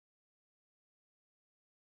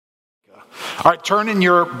All right, turn in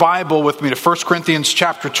your Bible with me to 1 Corinthians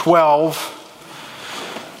chapter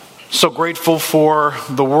 12. So grateful for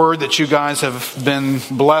the word that you guys have been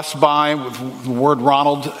blessed by, with the word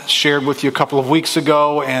Ronald shared with you a couple of weeks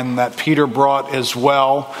ago and that Peter brought as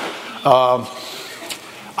well.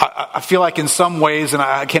 I feel like in some ways, and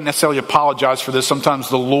I can't necessarily apologize for this, sometimes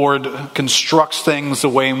the Lord constructs things the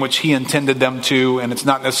way in which He intended them to, and it's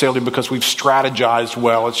not necessarily because we've strategized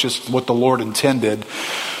well, it's just what the Lord intended.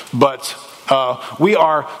 But we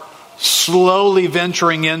are slowly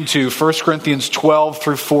venturing into 1 Corinthians 12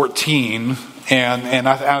 through 14, and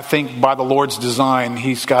I think by the Lord's design,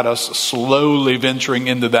 He's got us slowly venturing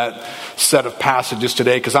into that set of passages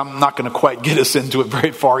today, because I'm not going to quite get us into it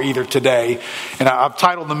very far either today. And I've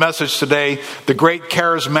titled the message today, The Great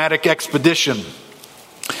Charismatic Expedition,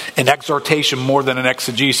 an exhortation more than an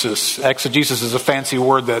exegesis. Exegesis is a fancy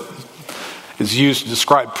word that is used to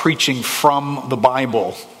describe preaching from the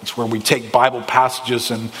Bible. It's where we take Bible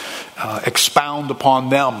passages and expound upon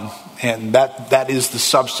them. And that is the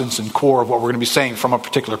substance and core of what we're going to be saying from a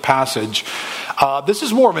particular passage. This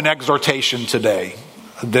is more of an exhortation today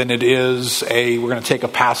than it is we're going to take a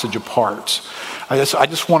passage apart. I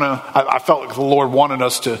felt like the Lord wanted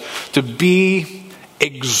us to be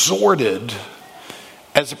exhorted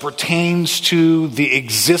as it pertains to the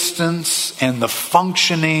existence and the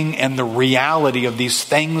functioning and the reality of these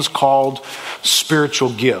things called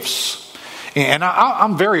spiritual gifts. And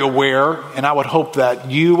I'm very aware, and I would hope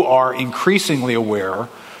that you are increasingly aware.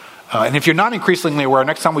 And if you're not increasingly aware,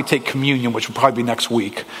 next time we take communion, which will probably be next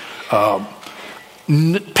week,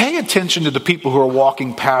 pay attention to the people who are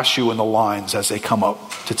walking past you in the lines as they come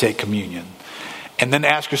up to take communion. And then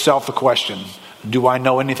ask yourself the question, do I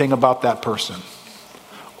know anything about that person?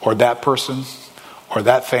 Or that person, or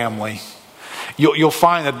that family? You'll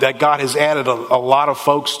find that God has added a lot of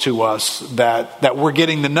folks to us that we're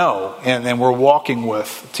getting to know and we're walking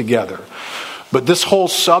with together. But this whole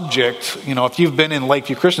subject, if you've been in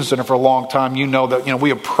Lakeview Christian Center for a long time, you know that we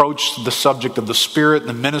approach the subject of the Spirit,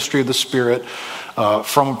 the ministry of the Spirit,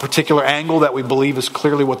 from a particular angle that we believe is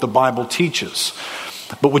clearly what the Bible teaches.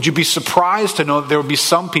 But would you be surprised to know that there would be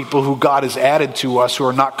some people who God has added to us who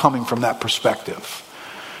are not coming from that perspective?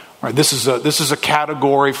 Right, this is a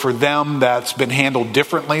category for them that's been handled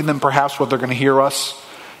differently than perhaps what they're going to hear us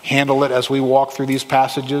handle it as we walk through these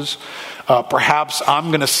passages. Perhaps I'm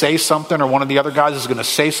going to say something, or one of the other guys is going to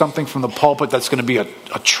say something from the pulpit that's going to be a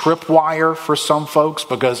tripwire for some folks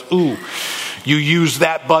because, you use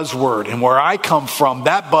that buzzword, and where I come from,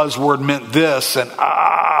 that buzzword meant this, and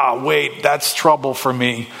wait, that's trouble for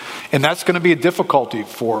me. And that's going to be a difficulty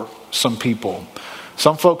for some people.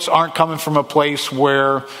 Some folks aren't coming from a place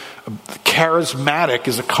where charismatic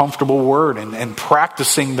is a comfortable word, and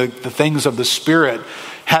practicing the things of the Spirit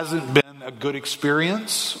hasn't been a good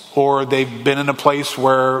experience, or they've been in a place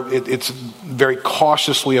where it's very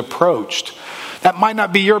cautiously approached. That might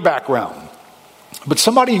not be your background, but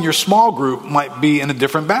somebody in your small group might be in a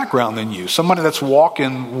different background than you. Somebody that's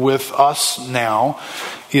walking with us now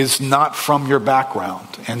is not from your background.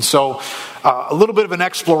 And so a little bit of an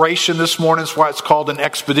exploration this morning is why it's called an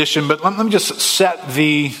expedition. But let me just set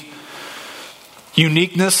the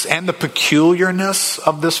uniqueness and the peculiarness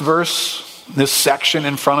of this verse, this section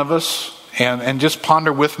in front of us, and just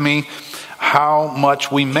ponder with me how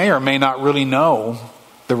much we may or may not really know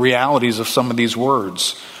the realities of some of these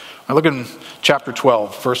words. Now look in chapter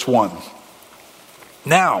 12, verse 1.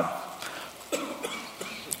 Now,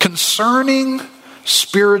 concerning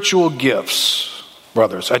spiritual gifts,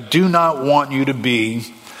 brothers, I do not want you to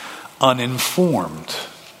be uninformed.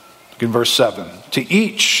 Look in verse 7. To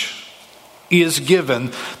each is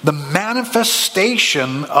given the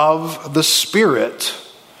manifestation of the Spirit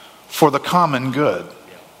for the common good.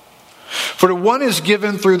 For to one is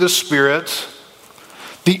given through the Spirit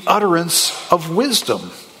the utterance of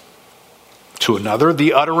wisdom. To another,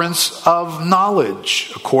 the utterance of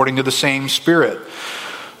knowledge according to the same Spirit.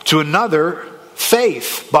 To another,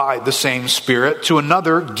 faith by the same Spirit. To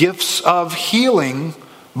another, gifts of healing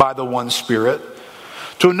by the one Spirit.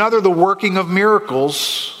 To another, the working of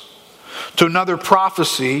miracles. To another,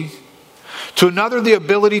 prophecy. To another, the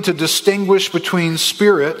ability to distinguish between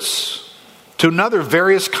spirits. To another,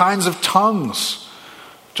 various kinds of tongues.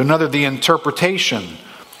 To another, the interpretation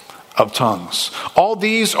of tongues. All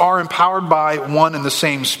these are empowered by one and the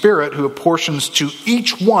same Spirit, who apportions to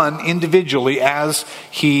each one individually as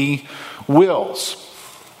He wills.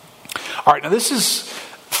 All right, now this is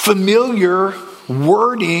familiar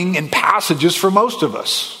wording and passages for most of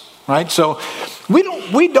us. Right? So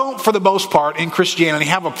we don't, for the most part, in Christianity,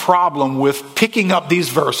 have a problem with picking up these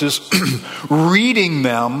verses, reading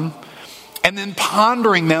them, and then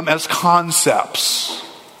pondering them as concepts.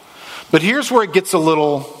 But here's where it gets a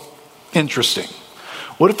little interesting.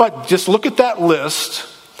 What if I just look at that list,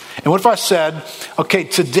 and what if I said, okay,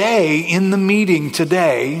 today, in the meeting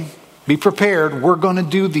today, be prepared, we're going to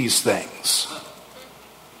do these things.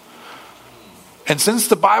 And since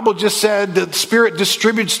the Bible just said that the Spirit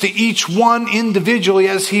distributes to each one individually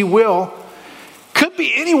as He will, could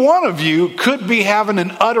be any one of you could be having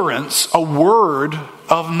an utterance, a word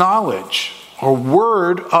of knowledge, or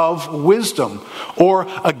word of wisdom, or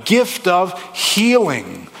a gift of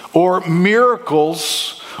healing, or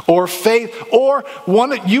miracles, or faith, or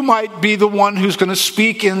one, you might be the one who's going to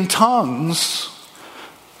speak in tongues.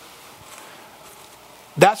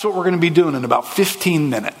 That's what we're going to be doing in about 15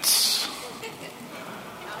 minutes.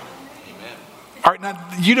 All right, now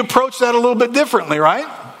you'd approach that a little bit differently, right?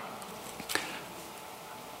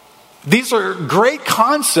 These are great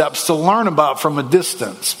concepts to learn about from a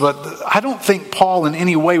distance, but I don't think Paul in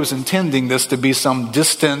any way was intending this to be some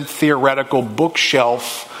distant, theoretical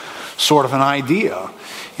bookshelf sort of an idea.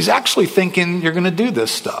 He's actually thinking you're going to do this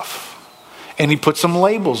stuff. And he put some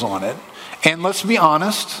labels on it. And let's be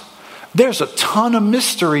honest, there's a ton of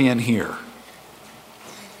mystery in here.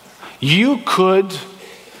 You could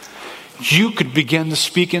begin to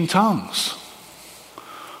speak in tongues.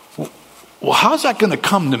 Well, how's that going to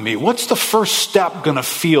come to me? What's the first step going to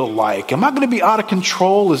feel like? Am I going to be out of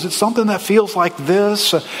control? Is it something that feels like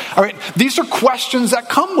this? All right, these are questions that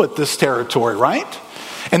come with this territory, right?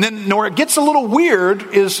 And then where it gets a little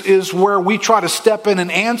weird is where we try to step in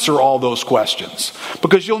and answer all those questions.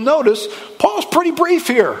 Because you'll notice, Paul's pretty brief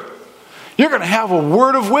here. You're going to have a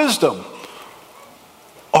word of wisdom.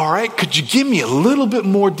 All right, could you give me a little bit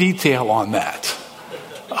more detail on that?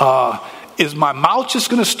 Is my mouth just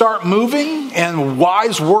going to start moving and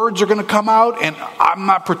wise words are going to come out and I'm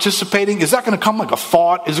not participating? Is that going to come like a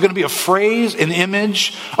thought? Is it going to be a phrase, an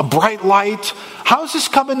image, a bright light? How is this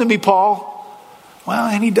coming to me, Paul? Well,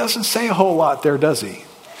 and he doesn't say a whole lot there, does he?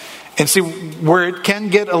 And see, where it can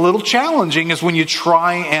get a little challenging is when you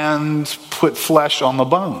try and put flesh on the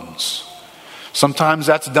bones. Sometimes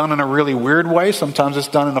that's done in a really weird way. Sometimes it's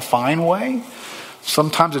done in a fine way.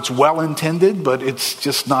 Sometimes it's well-intended, but it's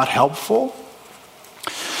just not helpful.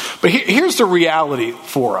 But here's the reality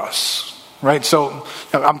for us, right? So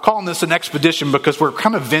I'm calling this an expedition because we're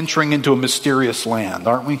kind of venturing into a mysterious land,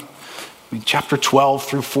 aren't we? I mean, chapter 12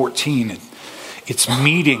 through 14, it's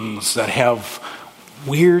meetings that have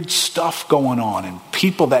weird stuff going on and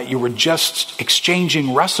people that you were just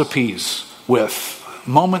exchanging recipes with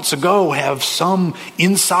moments ago have some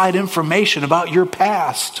inside information about your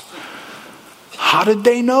past. How did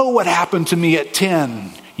they know what happened to me at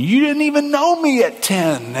 10? You didn't even know me at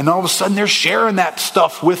 10. And all of a sudden they're sharing that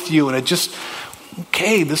stuff with you. And it just,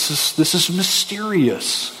 okay, this is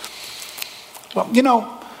mysterious. Well, you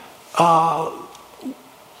know,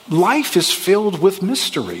 life is filled with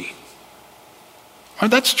mystery.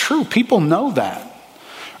 That's true. People know that.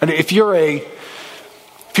 And if you're a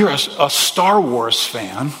Star Wars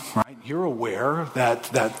fan, right, you're aware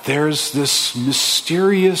that there's this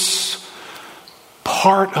mysterious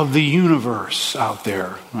part of the universe out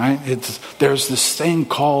there, right? There's this thing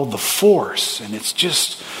called the Force, and it's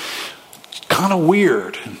just kind of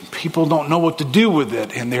weird, and people don't know what to do with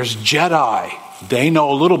it. And there's Jedi. They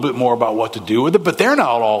know a little bit more about what to do with it, but they're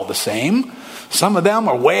not all the same. Some of them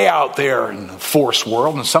are way out there in the Force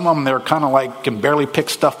world, and some of them they're kind of like can barely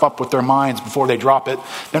pick stuff up with their minds before they drop it.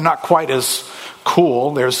 They're not quite as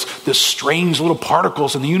cool. There's this strange little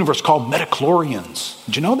particles in the universe called metachlorians.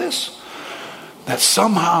 Did you know this? That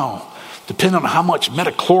somehow, depending on how much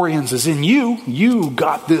metachlorians is in you, you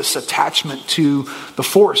got this attachment to the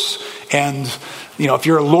Force. And, you know, if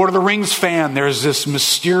you're a Lord of the Rings fan, there's this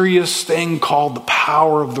mysterious thing called the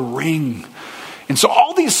power of the ring. And so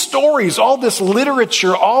all these stories, all this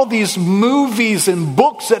literature, all these movies and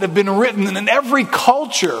books that have been written in every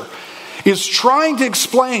culture is trying to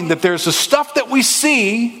explain that there's the stuff that we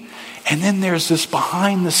see, and then there's this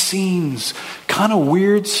behind the scenes kind of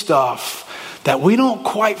weird stuff that we don't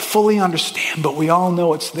quite fully understand, but we all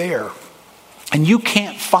know it's there. And you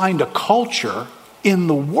can't find a culture in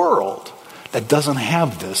the world that doesn't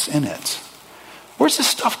have this in it. Where's this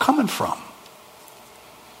stuff coming from?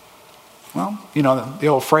 Well, you know, the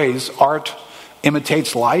old phrase, art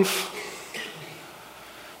imitates life.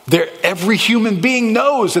 Every human being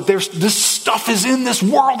knows that this stuff is in this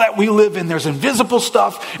world that we live in. There's invisible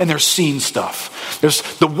stuff and there's seen stuff. There's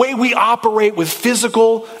the way we operate with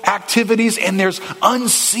physical activities, and there's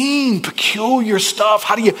unseen, peculiar stuff.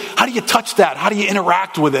 How do you touch that? How do you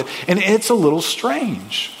interact with it? And it's a little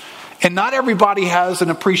strange. And not everybody has an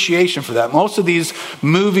appreciation for that. Most of these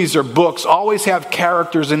movies or books always have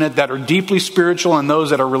characters in it that are deeply spiritual and those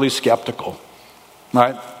that are really skeptical.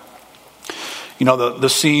 Right? You know, the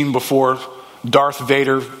scene before Darth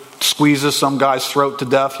Vader squeezes some guy's throat to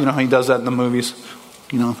death. You know how he does that in the movies?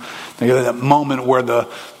 You know, that moment where the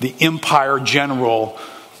Empire general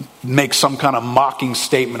makes some kind of mocking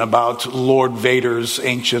statement about Lord Vader's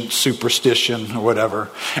ancient superstition or whatever.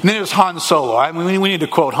 And then there's Han Solo. I mean, we need to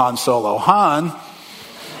quote Han Solo. Han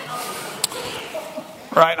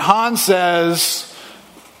says,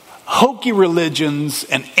 hokey religions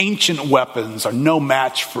and ancient weapons are no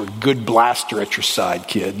match for a good blaster at your side,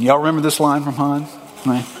 kid. Y'all remember this line from Han?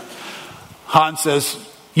 Right? Han says,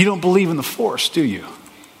 you don't believe in the Force, do you?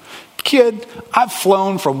 Kid, I've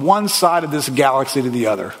flown from one side of this galaxy to the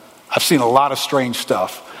other. I've seen a lot of strange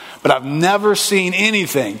stuff. But I've never seen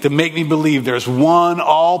anything to make me believe there's one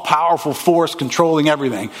all-powerful force controlling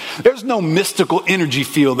everything. There's no mystical energy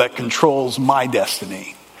field that controls my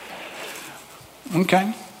destiny.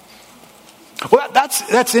 Okay? Well,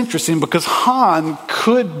 that's interesting because Han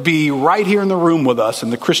could be right here in the room with us in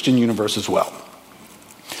the Christian universe as well.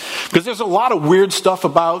 Because there's a lot of weird stuff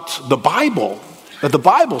about the Bible that the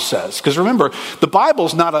Bible says. Because remember, the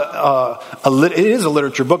Bible's not it is a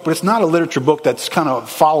literature book, but it's not a literature book that's kind of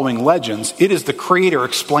following legends. It is the Creator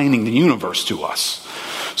explaining the universe to us.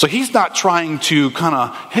 So he's not trying to kind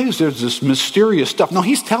of, hey, there's this mysterious stuff. No,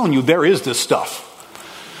 he's telling you there is this stuff.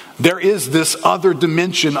 There is this other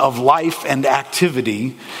dimension of life and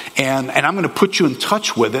activity, and I'm going to put you in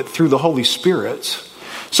touch with it through the Holy Spirit.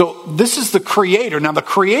 So this is the Creator. Now the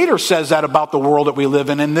Creator says that about the world that we live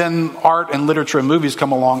in, and then art and literature and movies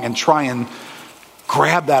come along and try and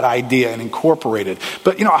grab that idea and incorporate it.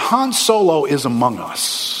 But you know, Han Solo is among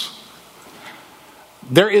us.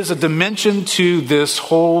 There is a dimension to this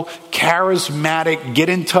whole charismatic, get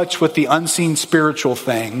in touch with the unseen spiritual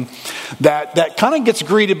thing that kind of gets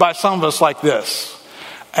greeted by some of us like this.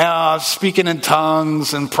 Speaking in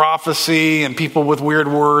tongues and prophecy and people with weird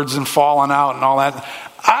words and falling out and all that.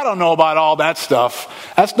 I don't know about all that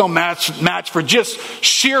stuff. That's no match for just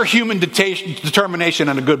sheer human determination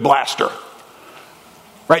and a good blaster.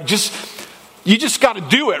 Right? You just got to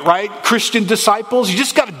do it, right? Christian disciples, you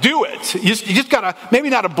just got to do it. You just got to,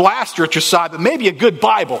 maybe not a blaster at your side, but maybe a good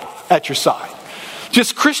Bible at your side.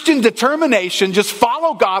 Just Christian determination, just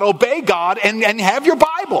follow God, obey God, and have your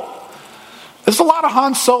Bible. There's a lot of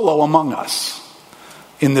Han Solo among us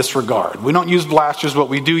in this regard. We don't use blasters, but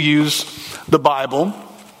we do use the Bible.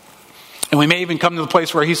 And we may even come to the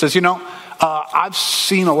place where he says, you know, I've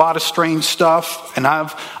seen a lot of strange stuff, and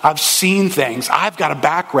I've seen things. I've got a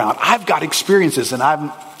background. I've got experiences, and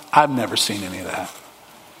I've never seen any of that.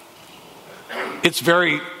 It's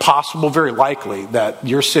very possible, very likely, that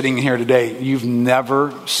you're sitting here today, you've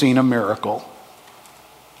never seen a miracle.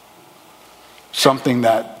 Something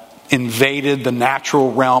that invaded the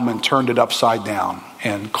natural realm and turned it upside down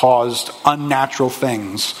and caused unnatural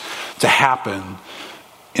things to happen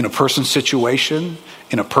in a person's situation,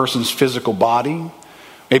 in a person's physical body.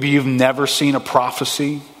 Maybe you've never seen a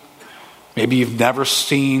prophecy. Maybe you've never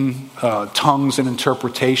seen tongues and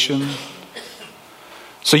interpretation.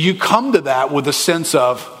 So you come to that with a sense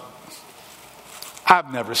of,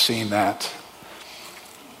 I've never seen that.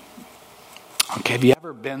 Okay, have you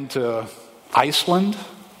ever been to Iceland?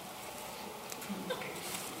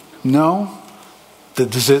 No?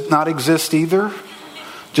 Does it not exist either?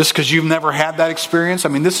 Just because you've never had that experience? I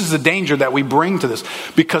mean, this is the danger that we bring to this.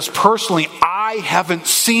 Because personally, I haven't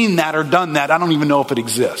seen that or done that. I don't even know if it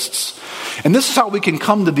exists. And this is how we can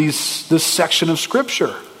come to this section of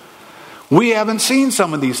Scripture. We haven't seen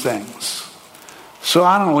some of these things. So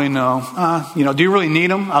I don't really know. Do you really need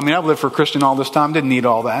them? I mean, I've lived for a Christian all this time. Didn't need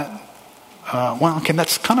all that.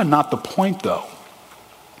 That's kind of not the point, though.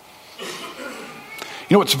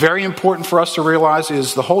 You know what's very important for us to realize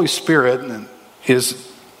is the Holy Spirit is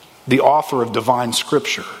the author of divine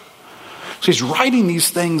Scripture. So he's writing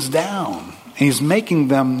these things down, and he's making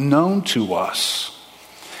them known to us.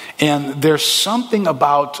 And there's something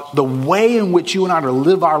about the way in which you and I are to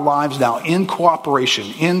live our lives now in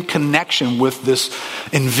cooperation, in connection with this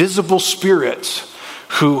invisible Spirit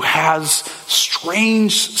who has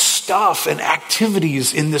strange stuff and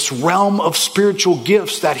activities in this realm of spiritual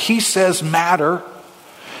gifts that he says matter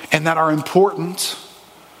and that are important.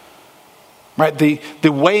 Right?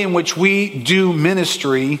 The way in which we do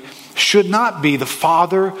ministry should not be the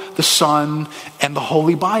Father, the Son, and the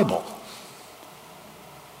Holy Bible.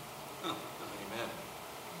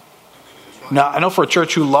 Now, I know for a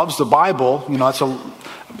church who loves the Bible,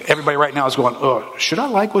 everybody right now is going, should I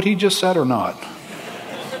like what he just said or not?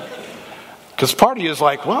 Because part of you is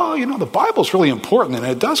like, well, the Bible's really important and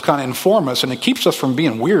it does kind of inform us and it keeps us from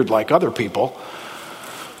being weird like other people.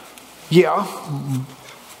 Yeah,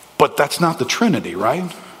 but that's not the Trinity,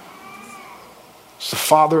 right? It's the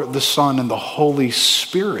Father, the Son, and the Holy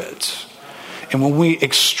Spirit. And when we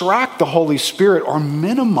extract the Holy Spirit or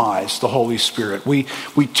minimize the Holy Spirit, we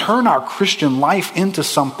turn our Christian life into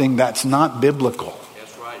something that's not biblical.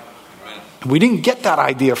 That's right. Amen. We didn't get that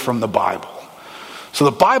idea from the Bible. So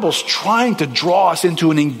the Bible's trying to draw us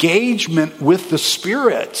into an engagement with the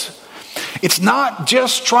Spirit. It's not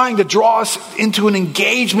just trying to draw us into an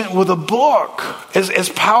engagement with a book, as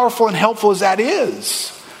powerful and helpful as that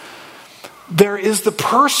is. There is the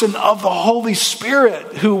person of the Holy Spirit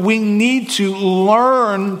who we need to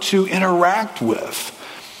learn to interact with.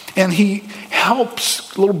 And he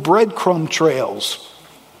helps little breadcrumb trails,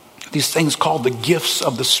 these things called the gifts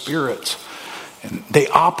of the Spirit. And they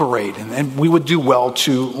operate, and we would do well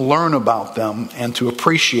to learn about them and to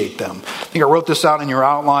appreciate them. I think I wrote this out in your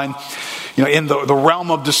outline. In the realm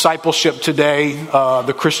of discipleship today,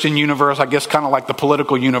 the Christian universe, I guess kind of like the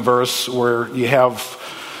political universe, where you have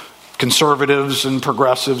conservatives and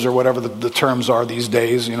progressives or whatever the terms are these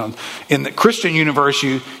days. In the Christian universe,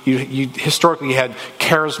 you historically had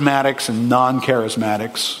charismatics and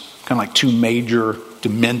non-charismatics, kind of like two major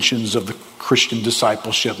dimensions of the Christian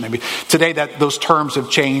discipleship. Maybe today that those terms have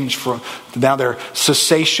changed from now they're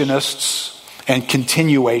cessationists and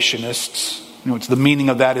continuationists. It's the meaning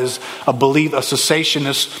of that is a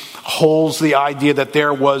cessationist holds the idea that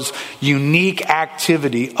there was unique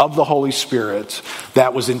activity of the Holy Spirit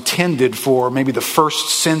that was intended for maybe the first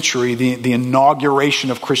century, the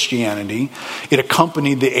inauguration of Christianity. It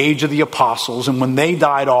accompanied the age of the apostles, and when they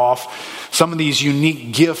died off, some of these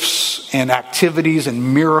unique gifts and activities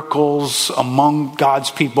and miracles among God's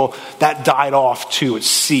people, that died off too. It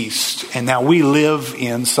ceased. And now we live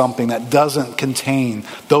in something that doesn't contain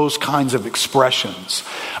those kinds of expressions.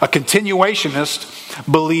 A continuationist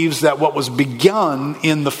believes that what was begun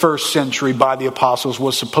in the first century by the apostles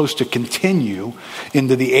was supposed to continue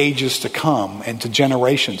into the ages to come and to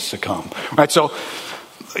generations to come. Right? So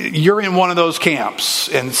you're in one of those camps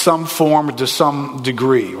in some form to some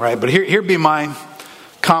degree, right? But here'd be my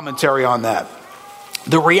commentary on that.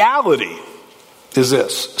 The reality is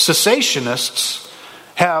this: cessationists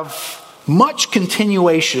have much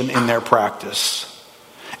continuation in their practice,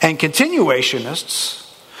 and continuationists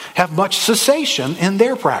have much cessation in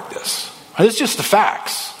their practice. It's just the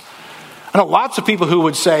facts. I know lots of people who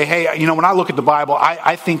would say, hey, when I look at the Bible,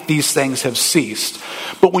 I think these things have ceased.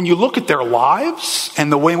 But when you look at their lives and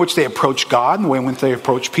the way in which they approach God and the way in which they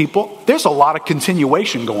approach people, there's a lot of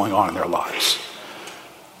continuation going on in their lives.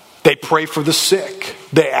 They pray for the sick.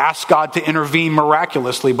 They ask God to intervene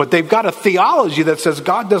miraculously, but they've got a theology that says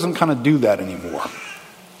God doesn't kind of do that anymore.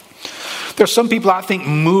 There's some people I think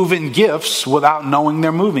move in gifts without knowing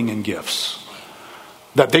they're moving in gifts.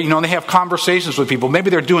 That they have conversations with people. Maybe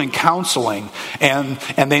they're doing counseling and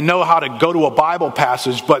they know how to go to a Bible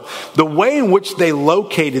passage, but the way in which they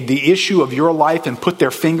located the issue of your life and put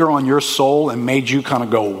their finger on your soul and made you kind of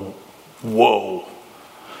go, whoa.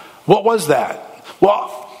 What was that?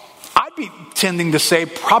 Well, I'd be tending to say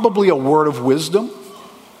probably a word of wisdom,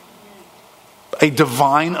 a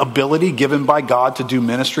divine ability given by God to do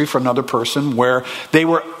ministry for another person, where they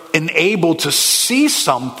were enabled to see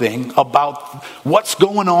something about what's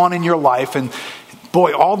going on in your life. And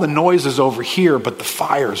boy, all the noise is over here, but the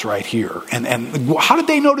fire's right here. And how did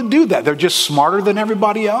they know to do that? They're just smarter than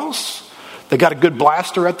everybody else? They got a good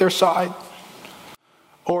blaster at their side?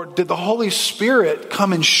 Or did the Holy Spirit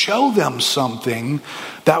come and show them something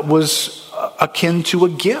that was akin to a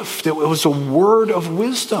gift? It was a word of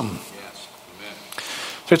wisdom.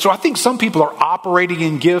 So I think some people are operating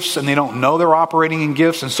in gifts and they don't know they're operating in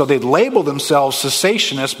gifts, and so they label themselves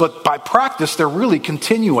cessationists, but by practice they're really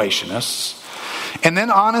continuationists. And then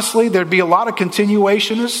honestly, there'd be a lot of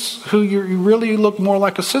continuationists who you really look more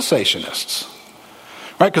like a cessationist.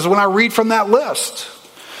 Right? Because when I read from that list,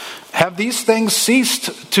 have these things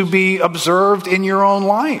ceased to be observed in your own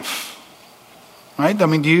life? Right? I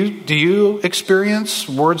mean, do you experience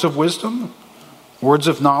words of wisdom, words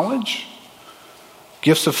of knowledge?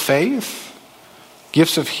 Gifts of faith,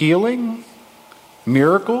 gifts of healing,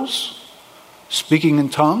 miracles, speaking in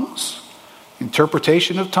tongues,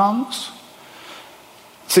 interpretation of tongues.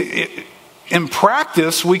 See, in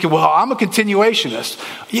practice, we could, I'm a continuationist.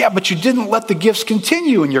 Yeah, but you didn't let the gifts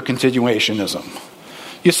continue in your continuationism.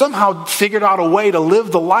 You somehow figured out a way to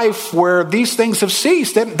live the life where these things have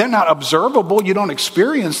ceased. They're not observable. You don't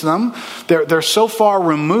experience them. They're so far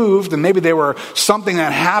removed, and maybe they were something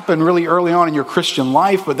that happened really early on in your Christian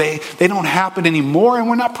life, but they don't happen anymore, and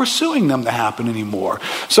we're not pursuing them to happen anymore.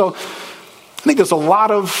 So I think there's a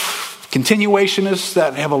lot of continuationists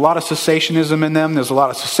that have a lot of cessationism in them. There's a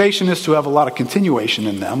lot of cessationists who have a lot of continuation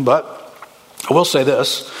in them. But I will say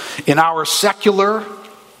this. In our secular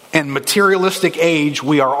and materialistic age,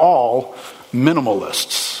 we are all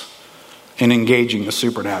minimalists in engaging the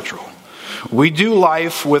supernatural. We do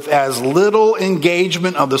life with as little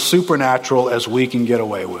engagement of the supernatural as we can get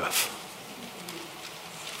away with.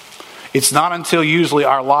 It's not until usually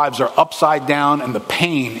our lives are upside down and the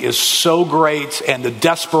pain is so great and the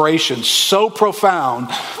desperation so profound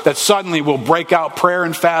that suddenly we'll break out prayer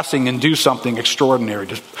and fasting and do something extraordinary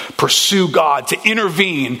to pursue God, to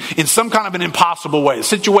intervene in some kind of an impossible way. The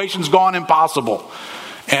situation's gone impossible.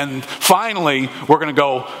 And finally, we're going to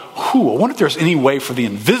go, I wonder if there's any way for the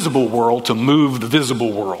invisible world to move the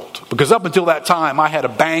visible world. Because up until that time, I had a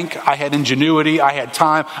bank, I had ingenuity, I had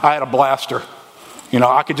time, I had a blaster.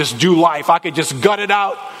 I could just do life. I could just gut it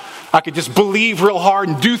out. I could just believe real hard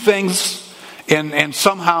and do things. And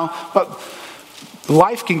somehow, but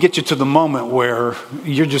life can get you to the moment where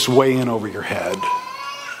you're just way in over your head.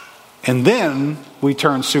 And then we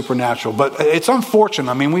turn supernatural. But it's unfortunate.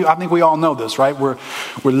 I think we all know this, right? We're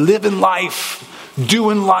living life,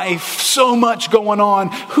 doing life, so much going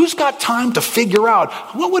on. Who's got time to figure out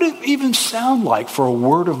what would it even sound like for a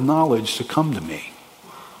word of knowledge to come to me?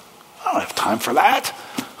 I don't have time for that.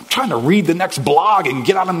 I'm trying to read the next blog and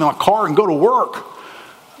get out of my car and go to work.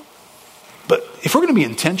 But if we're going to be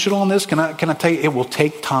intentional in this, can I tell you, it will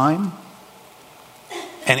take time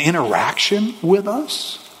and interaction with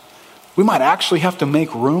us. We might actually have to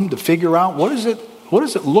make room to figure out what does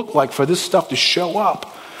it look like for this stuff to show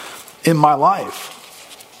up in my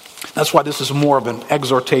life. That's why this is more of an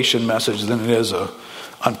exhortation message than it is a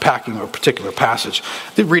unpacking of a particular passage.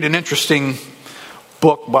 I did read an interesting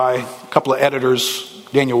book by a couple of editors.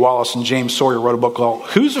 Daniel Wallace and James Sawyer wrote a book called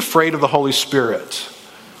Who's Afraid of the Holy Spirit?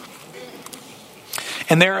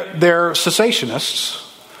 And they're cessationists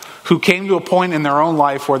who came to a point in their own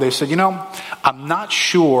life where they said, I'm not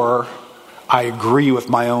sure I agree with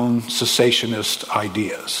my own cessationist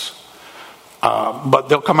ideas. But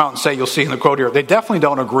they'll come out and say, you'll see in the quote here, they definitely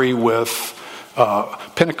don't agree with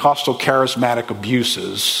Pentecostal charismatic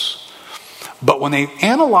abuses. But when they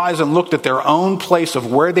analyzed and looked at their own place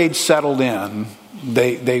of where they'd settled in,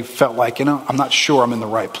 they felt like, I'm not sure I'm in the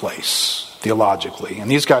right place theologically. And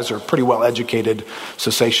these guys are pretty well educated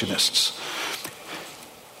cessationists.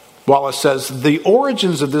 Wallace says, the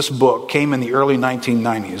origins of this book came in the early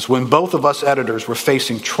 1990s when both of us editors were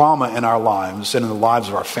facing trauma in our lives and in the lives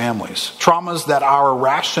of our families. Traumas that our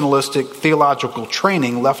rationalistic theological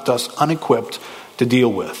training left us unequipped to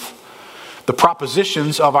deal with. The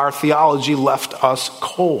propositions of our theology left us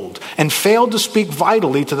cold and failed to speak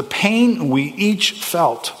vitally to the pain we each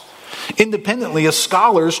felt. Independently, as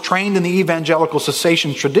scholars trained in the evangelical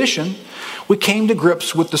cessation tradition, we came to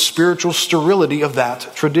grips with the spiritual sterility of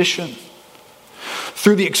that tradition.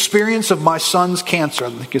 Through the experience of my son's cancer, I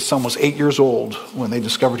think his son was 8 years old when they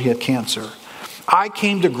discovered he had cancer, I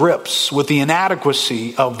came to grips with the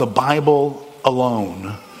inadequacy of the Bible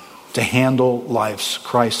alone to handle life's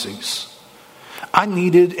crises. I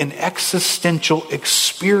needed an existential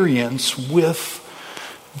experience with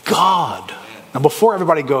God. Now, before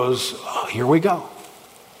everybody goes, oh, here we go.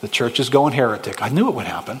 The church is going heretic. I knew it would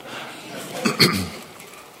happen.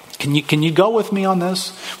 Can you go with me on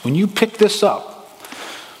this? When you pick this up,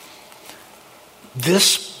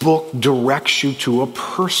 this book directs you to a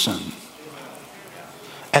person.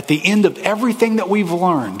 At the end of everything that we've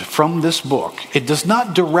learned from this book, it does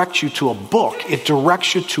not direct you to a book. It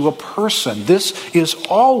directs you to a person. This is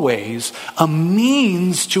always a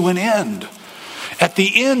means to an end. At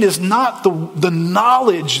the end is not the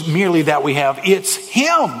knowledge merely that we have. It's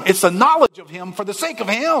Him. It's the knowledge of Him for the sake of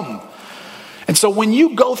Him. And so when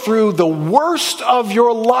you go through the worst of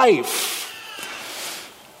your life,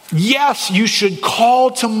 yes, you should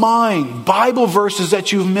call to mind Bible verses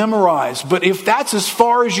that you've memorized. But if that's as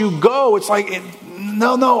far as you go, it's like,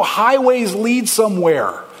 no, highways lead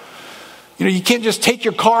somewhere. You can't just take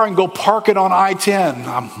your car and go park it on I-10.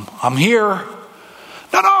 I'm here.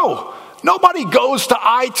 No. Nobody goes to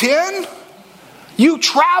I-10. You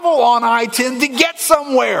travel on I-10 to get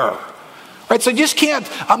somewhere. Right? So you just can't,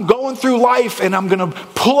 I'm going through life and I'm going to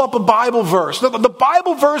pull up a Bible verse. No, the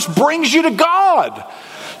Bible verse brings you to God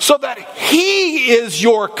so that He is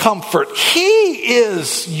your comfort. He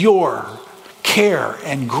is your care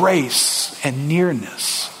and grace and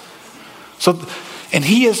nearness. And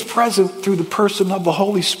he is present through the person of the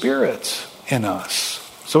Holy Spirit in us.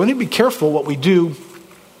 So we need to be careful what we do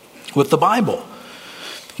with the Bible.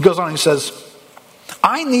 He goes on and he says,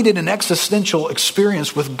 I needed an existential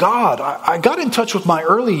experience with God. I got in touch with my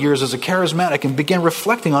early years as a charismatic and began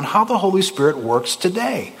reflecting on how the Holy Spirit works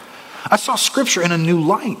today. I saw Scripture in a new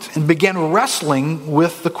light and began wrestling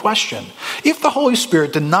with the question, if the Holy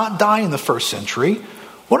Spirit did not die in the first century,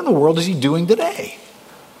 what in the world is he doing today?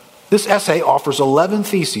 This essay offers 11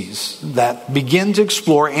 theses that begin to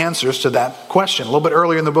explore answers to that question. A little bit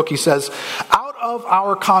earlier in the book he says, out of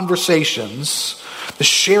our conversations, the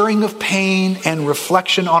sharing of pain and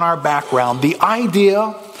reflection on our background, the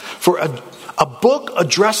idea for a book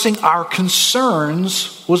addressing our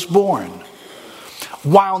concerns was born.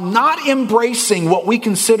 While not embracing what we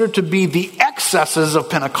consider to be the excesses of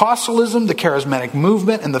Pentecostalism, the charismatic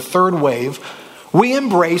movement, and the third wave, we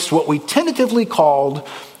embraced what we tentatively called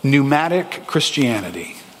pneumatic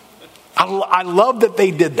Christianity. I love that they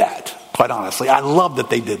did that, quite honestly. I love that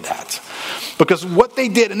they did that. Because what they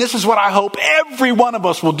did, and this is what I hope every one of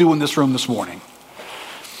us will do in this room this morning.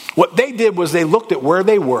 What they did was they looked at where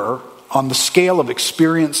they were on the scale of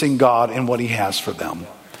experiencing God and what he has for them.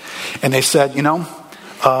 And they said,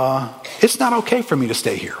 it's not okay for me to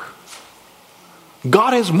stay here.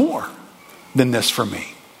 God has more than this for me.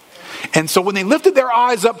 And so when they lifted their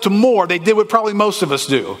eyes up to more, they did what probably most of us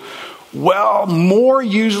do. Well, more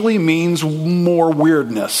usually means more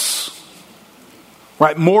weirdness,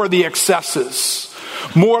 right? More of the excesses,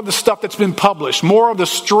 more of the stuff that's been published, more of the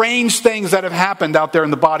strange things that have happened out there in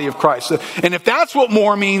the body of Christ. And if that's what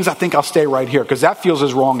more means, I think I'll stay right here because that feels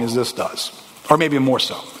as wrong as this does, or maybe more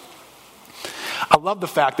so. I love the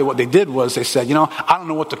fact that what they did was they said, I don't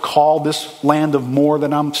know what to call this land of more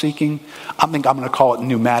that I'm seeking. I think I'm going to call it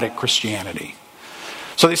pneumatic Christianity.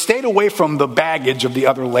 So they stayed away from the baggage of the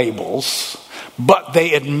other labels, but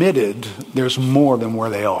they admitted there's more than where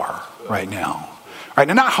they are right now. Right?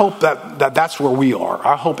 And I hope that's where we are.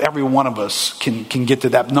 I hope every one of us can get to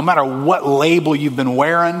that. No matter what label you've been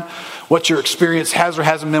wearing, what your experience has or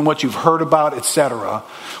hasn't been, what you've heard about, etc.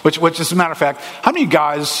 Which as a matter of fact, how many of you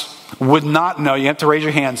guys would not know? You have to raise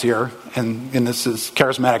your hands here, and this is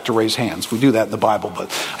charismatic to raise hands. We do that in the Bible, but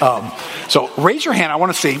so raise your hand. I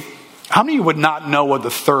want to see how many of you would not know what the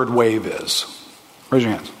third wave is. Raise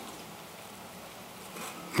your hands.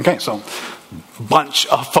 Okay, so a bunch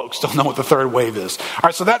of folks don't know what the third wave is. All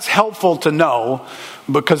right, so that's helpful to know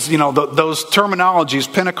because those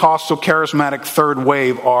terminologies, Pentecostal, charismatic, third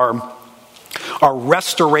wave, are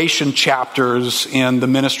restoration chapters in the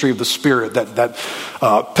ministry of the Spirit. That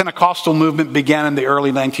Pentecostal movement began in the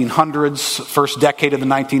early 1900s, first decade of the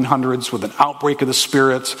 1900s, with an outbreak of the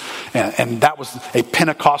Spirit, and that was a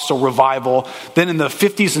Pentecostal revival. Then in the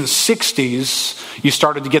 50s and 60s, you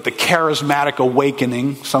started to get the charismatic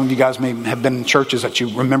awakening. Some of you guys may have been in churches that you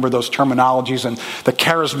remember those terminologies, and the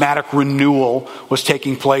charismatic renewal was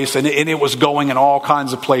taking place, and it was going in all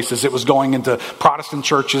kinds of places. It was going into Protestant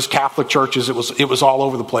churches, Catholic churches. It was all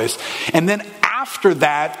over the place. And then after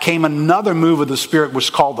that came another move of the Spirit, which is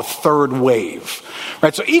called the third wave.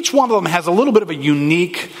 Right? So each one of them has a little bit of a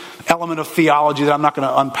unique element of theology that I'm not going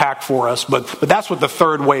to unpack for us, but that's what the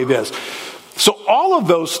third wave is. So all of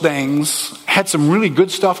those things had some really good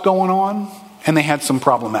stuff going on, and they had some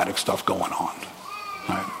problematic stuff going on.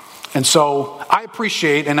 Right? And so I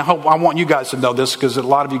appreciate, and I want you guys to know this because a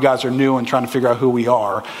lot of you guys are new and trying to figure out who we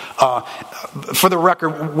are. For the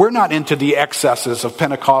record, we're not into the excesses of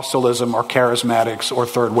Pentecostalism or charismatics or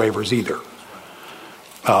third wavers either.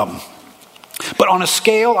 But on a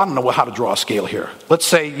scale, I don't know how to draw a scale here. Let's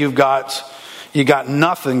say you got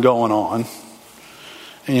nothing going on,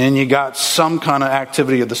 and you got some kind of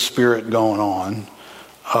activity of the Spirit going on.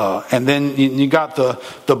 And then you got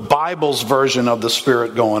the Bible's version of the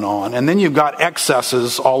Spirit going on. And then you've got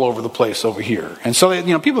excesses all over the place over here. And so,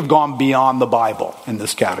 people have gone beyond the Bible in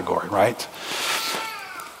this category, right?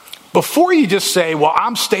 Before you just say, well,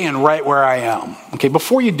 I'm staying right where I am. Okay,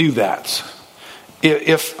 before you do that,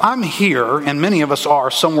 if I'm here, and many of us are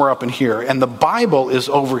somewhere up in here, and the Bible is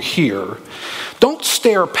over here, don't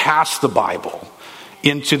stare past the Bible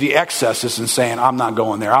into the excesses and saying, I'm not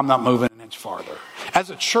going there. I'm not moving an inch farther. As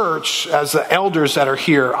a church, as the elders that are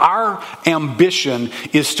here, our ambition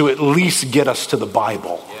is to at least get us to the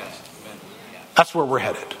Bible. That's where we're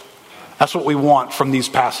headed. That's what we want from these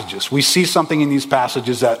passages. We see something in these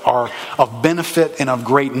passages that are of benefit and of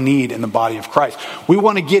great need in the body of Christ. We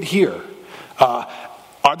want to get here.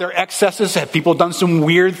 Are there excesses? Have people done some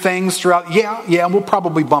weird things throughout? Yeah, we'll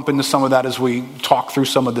probably bump into some of that as we talk through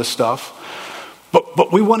some of this stuff.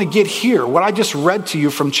 But we want to get here. What I just read to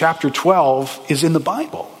you from chapter 12 is in the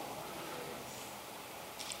Bible.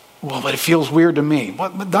 Well, but it feels weird to me.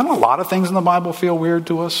 But don't a lot of things in the Bible feel weird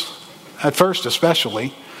to us? At first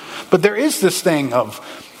especially. But there is this thing of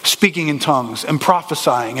speaking in tongues and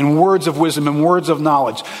prophesying and words of wisdom and words of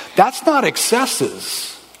knowledge. That's not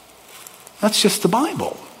excesses. That's just the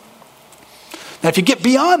Bible. Now, if you get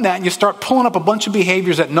beyond that and you start pulling up a bunch of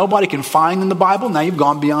behaviors that nobody can find in the Bible, now you've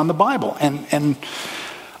gone beyond the Bible. And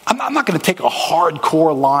I'm not going to take a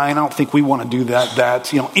hardcore line. I don't think we want to do that.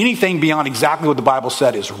 That anything beyond exactly what the Bible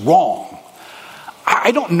said is wrong.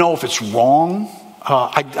 I don't know if it's wrong.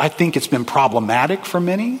 I think it's been problematic for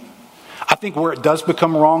many. I think where it does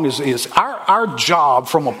become wrong is our job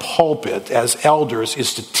from a pulpit as elders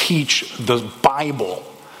is to teach the Bible.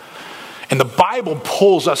 And the Bible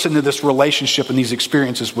pulls us into this relationship and these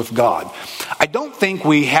experiences with God. I don't think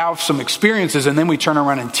we have some experiences and then we turn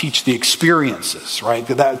around and teach the experiences, right?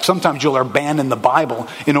 That sometimes you'll abandon the Bible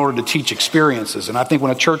in order to teach experiences. And I think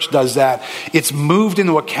when a church does that, it's moved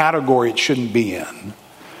into a category it shouldn't be in.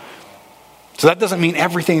 So that doesn't mean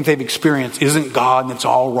everything they've experienced isn't God and it's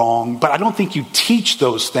all wrong. But I don't think you teach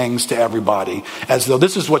those things to everybody as though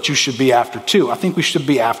this is what you should be after too. I think we should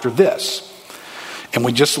be after this. And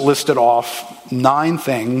we just listed off 9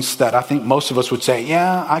 things that I think most of us would say,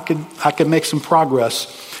 yeah, I could make some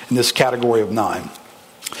progress in this category of 9.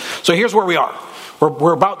 So here's where we are.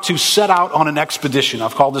 We're about to set out on an expedition.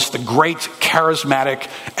 I've called this the Great Charismatic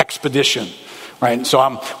Expedition. Right? So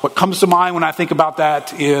what comes to mind when I think about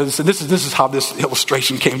that is, and this is how this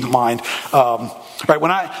illustration came to mind. Right?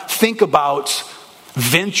 When I think about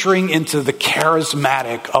venturing into the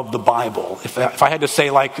charismatic of the Bible, if I had to say,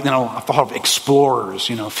 I thought of explorers,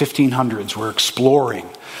 1500s were exploring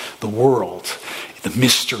the world, the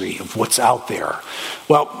mystery of what's out there.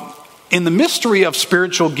 Well, in the mystery of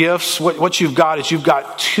spiritual gifts, what you've got is you've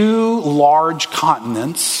got 2 large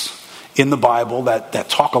continents in the Bible that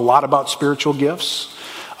talk a lot about spiritual gifts.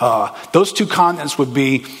 Those 2 continents would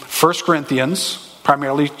be 1 Corinthians,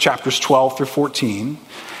 primarily chapters 12 through 14,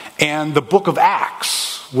 and the book of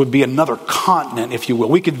Acts would be another continent, if you will.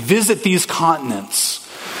 We could visit these continents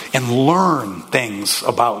and learn things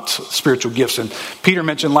about spiritual gifts. And Peter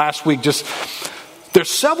mentioned last week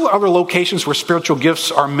there's several other locations where spiritual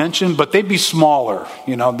gifts are mentioned, but they'd be smaller.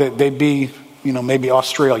 They'd be, maybe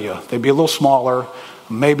Australia. They'd be a little smaller.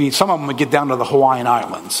 Maybe some of them would get down to the Hawaiian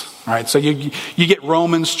Islands, right? So you get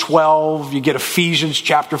Romans 12, you get Ephesians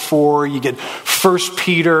chapter 4, you get 1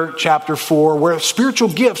 Peter chapter 4, where spiritual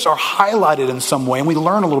gifts are highlighted in some way, and we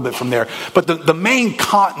learn a little bit from there. But the main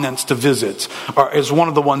continents to visit is one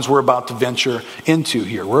of the ones we're about to venture into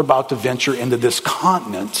here. We're about to venture into this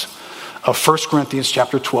continent of 1 Corinthians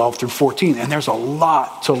chapter 12 through 14, and there's a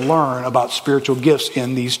lot to learn about spiritual gifts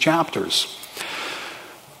in these chapters.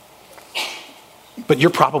 But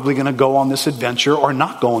you're probably going to go on this adventure or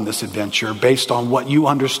not go on this adventure based on what you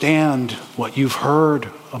understand, what you've heard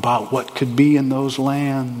about what could be in those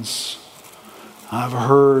lands. I've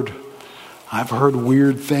heard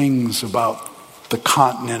weird things about the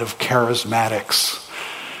continent of charismatics.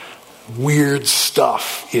 Weird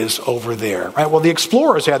stuff is over there, right? Well, the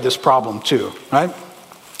explorers had this problem too, right?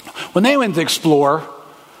 When they went to explore,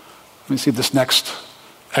 let me see this next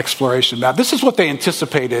exploration map. This is what they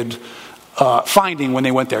anticipated finding when they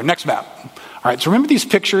went there. Next map. All right, so remember these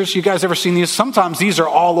pictures? You guys ever seen these? Sometimes these are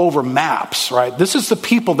all over maps, right? This is the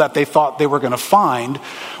people that they thought they were going to find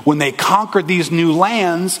when they conquered these new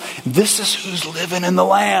lands. This is who's living in the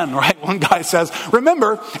land, right? One guy says,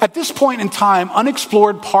 remember, at this point in time,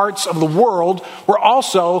 unexplored parts of the world were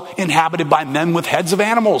also inhabited by men with heads of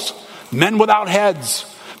animals, men without heads,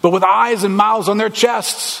 but with eyes and mouths on their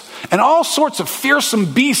chests, and all sorts of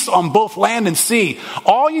fearsome beasts on both land and sea.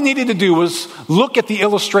 All you needed to do was look at the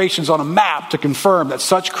illustrations on a map to confirm that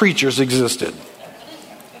such creatures existed.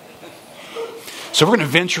 So we're going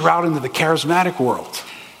to venture out into the charismatic world.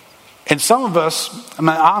 And some of us,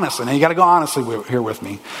 honestly, now you got to go honestly here with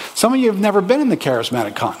me. Some of you have never been in the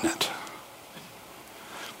charismatic continent.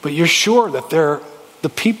 But you're sure that the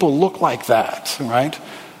people look like that, right?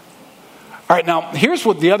 All right, now here's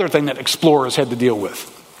what the other thing that explorers had to deal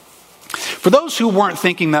with. For those who weren't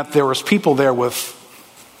thinking that there was people there with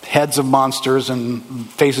heads of monsters and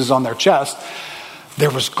faces on their chest, there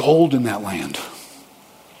was gold in that land.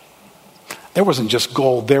 There wasn't just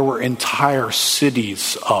gold, there were entire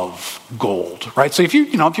cities of gold, right? So if you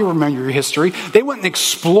remember your history, they went and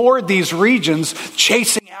explored these regions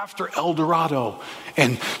chasing after El Dorado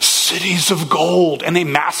and cities of gold, and they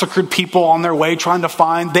massacred people on their way trying to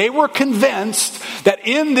find. They were convinced that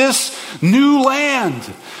in this new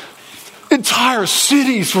land, Entire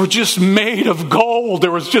cities were just made of gold.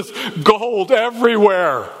 There was just gold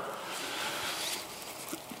everywhere.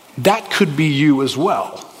 That could be you as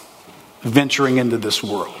well, venturing into this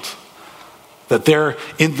world. That there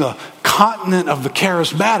in the continent of the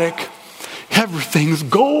charismatic, everything's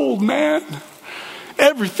gold, man.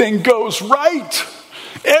 Everything goes right.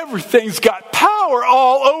 Everything's got power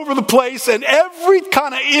all over the place, and every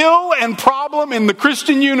kind of ill and problem in the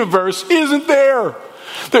Christian universe isn't there.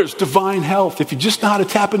 There's divine health. If you just know how to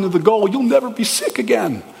tap into the gold, you'll never be sick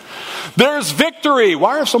again. There's victory.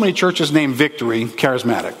 Why are so many churches named Victory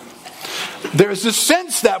Charismatic? There's this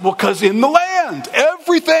sense that because in the land,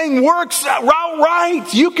 everything works out right.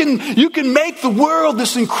 You can make the world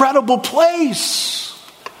this incredible place.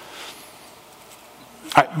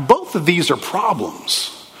 All right, both of these are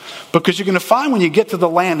problems, because you're going to find when you get to the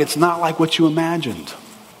land, it's not like what you imagined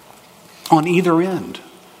on either end.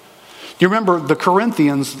 You remember the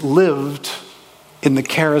Corinthians lived in the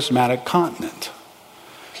charismatic continent.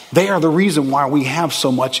 They are the reason why we have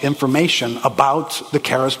so much information about the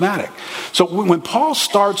charismatic. So when Paul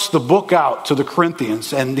starts the book out to the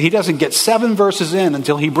Corinthians, and he doesn't get 7 verses in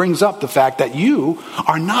until he brings up the fact that you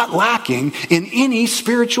are not lacking in any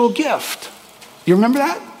spiritual gift. You remember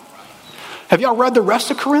that? Have y'all read the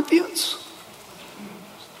rest of Corinthians?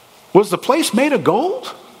 Was the place made of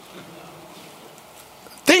gold?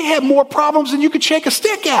 They had more problems than you could shake a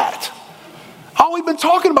stick at. All we've been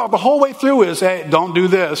talking about the whole way through is, hey, don't do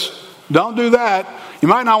this. Don't do that. You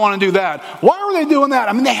might not want to do that. Why were they doing that?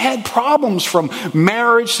 I mean, they had problems from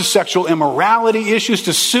marriage to sexual immorality issues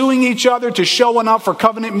to suing each other to showing up for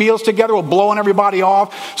covenant meals together while blowing everybody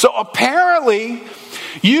off. So apparently,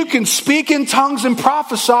 you can speak in tongues and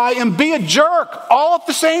prophesy and be a jerk all at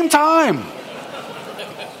the same time.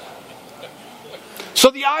 So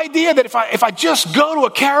the idea that if I just go to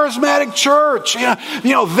a charismatic church,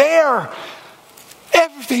 there,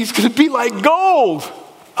 everything's going to be like gold.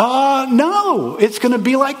 No, it's going to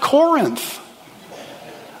be like Corinth,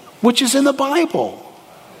 which is in the Bible,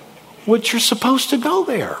 which you're supposed to go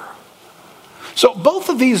there. So both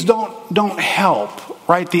of these don't help,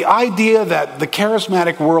 right? The idea that the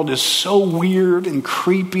charismatic world is so weird and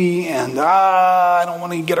creepy and I don't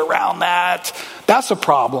want to get around that. That's a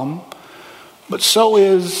problem. But so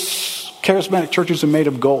is charismatic churches are made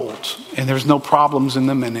of gold, and there's no problems in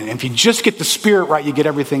them. And if you just get the spirit right, you get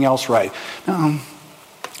everything else right.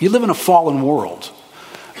 You live in a fallen world.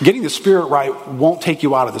 Getting the spirit right won't take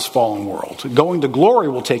you out of this fallen world. Going to glory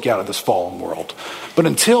will take you out of this fallen world. But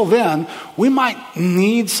until then, we might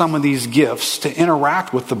need some of these gifts to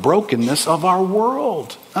interact with the brokenness of our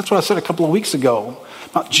world. That's what I said a couple of weeks ago.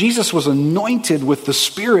 Jesus was anointed with the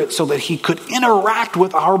Spirit so that he could interact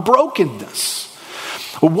with our brokenness.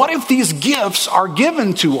 Well, what if these gifts are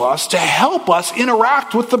given to us to help us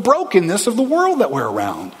interact with the brokenness of the world that we're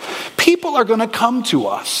around? People are going to come to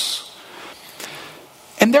us.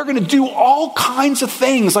 And they're going to do all kinds of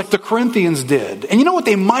things like the Corinthians did. And you know what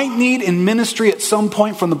they might need in ministry at some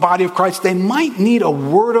point from the body of Christ? They might need a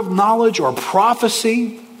word of knowledge or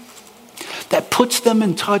prophecy that puts them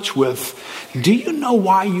in touch with, do you know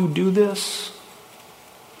why you do this?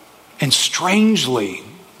 And strangely,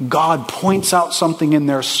 God points out something in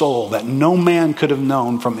their soul that no man could have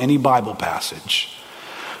known from any Bible passage.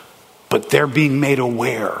 But they're being made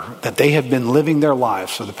aware that they have been living their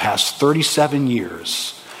lives for the past 37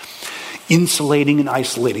 years, insulating and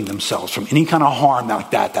isolating themselves from any kind of harm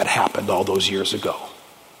like that happened all those years ago.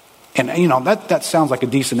 And that sounds like a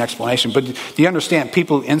decent explanation, but do you understand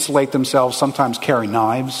people who insulate themselves sometimes carry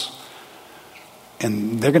knives,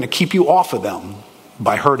 and they're going to keep you off of them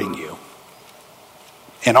by hurting you.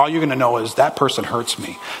 And all you're going to know is that person hurts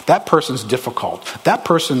me. That person's difficult. That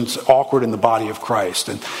person's awkward in the body of Christ.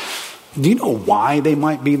 And do you know why they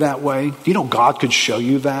might be that way? Do you know God could show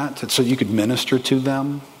you that so you could minister to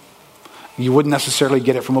them? You wouldn't necessarily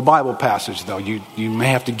get it from a Bible passage, though. You may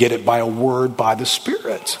have to get it by a word by the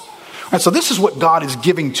Spirit. All right, so this is what God is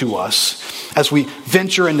giving to us as we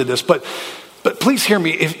venture into this. But please hear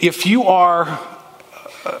me. If you are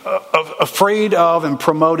afraid of and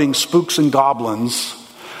promoting spooks and goblins,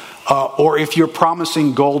 or if you're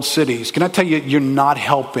promising gold cities, can I tell you, you're not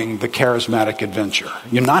helping the charismatic adventure.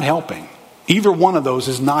 You're not helping. Either one of those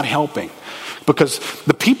is not helping. Because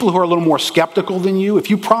the people who are a little more skeptical than you, if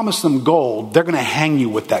you promise them gold, they're going to hang you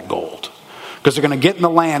with that gold. Because they're going to get in the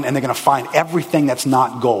land and they're going to find everything that's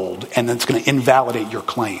not gold, and it's going to invalidate your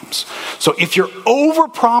claims. So if you're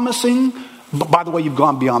over-promising, by the way, you've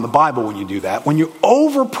gone beyond the Bible when you do that. When you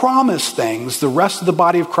over-promise things, the rest of the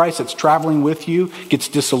body of Christ that's traveling with you gets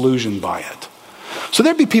disillusioned by it. So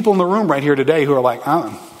there'd be people in the room right here today who are like,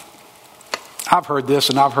 I I've heard this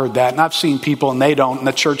and I've heard that, and I've seen people and they don't, and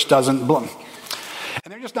the church doesn't. And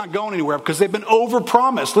they're just not going anywhere because they've been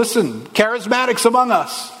overpromised. Listen, charismatics among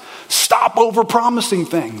us, stop overpromising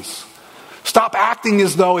things. Stop acting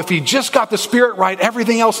as though if you just got the Spirit right,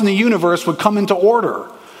 everything else in the universe would come into order.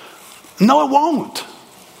 No, it won't.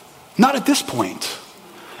 Not at this point.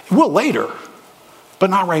 It will later, but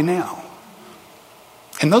not right now.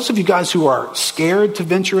 And those of you guys who are scared to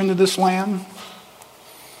venture into this land,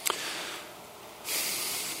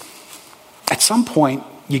 at some point,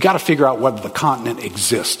 you got to figure out whether the continent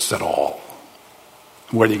exists at all.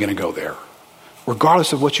 Whether you're going to go there,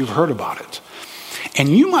 regardless of what you've heard about it. And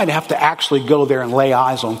you might have to actually go there and lay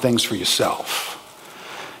eyes on things for yourself,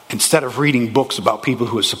 instead of reading books about people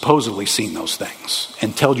who have supposedly seen those things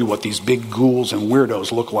and tell you what these big ghouls and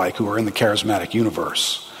weirdos look like who are in the charismatic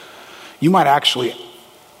universe. You might actually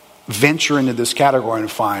venture into this category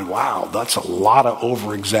and find, wow, that's a lot of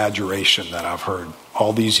over-exaggeration that I've heard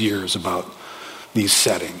all these years about these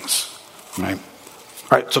settings. Right?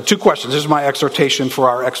 All right, so 2 questions. This is my exhortation for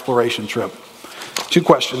our exploration trip. 2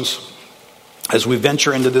 questions as we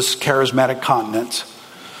venture into this charismatic continent.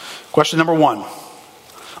 Question number 1.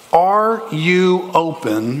 Are you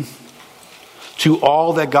open to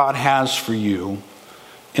all that God has for you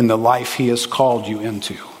in the life He has called you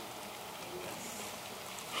into?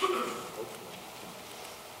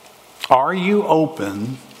 Are you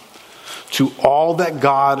open to all that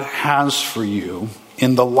God has for you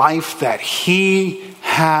in the life that He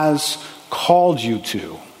has called you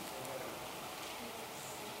to?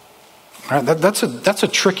 All right, that's a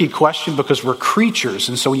tricky question because we're creatures.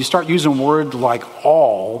 And so when you start using words like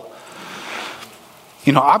all,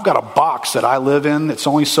 I've got a box that I live in. It's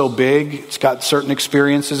only so big. It's got certain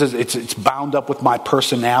experiences. It's bound up with my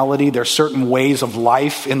personality. There's certain ways of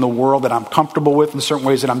life in the world that I'm comfortable with and certain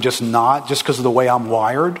ways that I'm just not, just because of the way I'm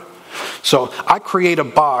wired. So I create a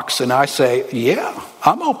box and I say, yeah,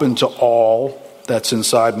 I'm open to all that's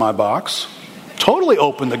inside my box. Totally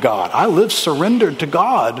open to God. I live surrendered to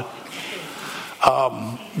God.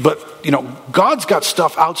 But God's got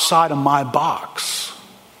stuff outside of my box.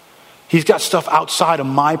 He's got stuff outside of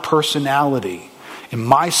my personality and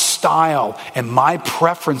my style and my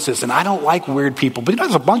preferences. And I don't like weird people. But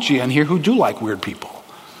there's a bunch of you in here who do like weird people.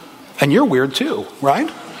 And you're weird too,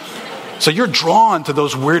 right? So you're drawn to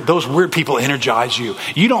those weird people energize you.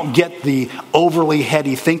 You don't get the overly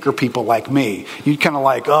heady thinker people like me. You kind of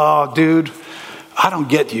like, oh, dude, I don't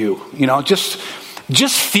get you.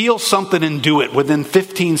 Just feel something and do it within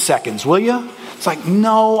 15 seconds, will you? It's like,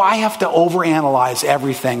 no, I have to overanalyze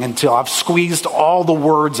everything until I've squeezed all the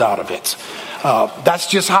words out of it. That's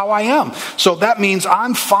just how I am. So that means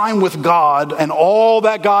I'm fine with God and all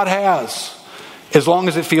that God has, as long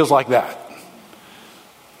as it feels like that.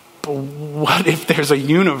 But what if there's a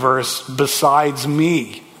universe besides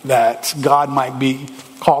me that God might be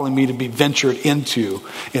calling me to be ventured into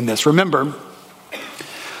in this? Remember,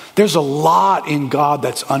 there's a lot in God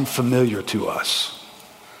that's unfamiliar to us.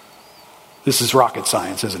 This is rocket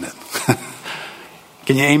science, isn't it?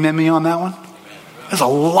 Can you amen me on that one? There's a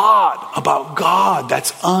lot about God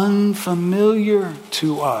that's unfamiliar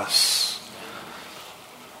to us.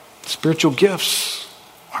 Spiritual gifts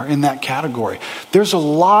are in that category. There's a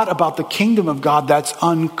lot about the kingdom of God that's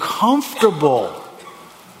uncomfortable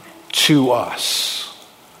to us.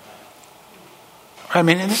 I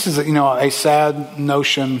mean, this is a sad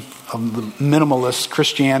notion of the minimalist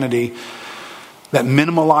Christianity that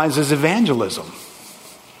minimalizes evangelism.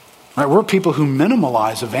 Right? We're people who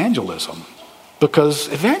minimalize evangelism because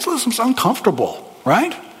evangelism's uncomfortable,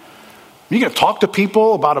 right? You're going to talk to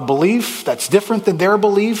people about a belief that's different than their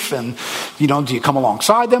belief, and do you come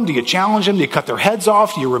alongside them? Do you challenge them? Do you cut their heads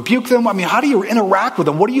off? Do you rebuke them? I mean, how do you interact with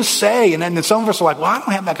them? What do you say? And then some of us are like, well, I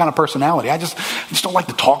don't have that kind of personality. I just don't like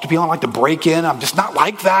to talk to people. I don't like to break in. I'm just not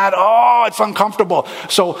like that. Oh, it's uncomfortable.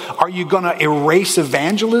 So are you going to erase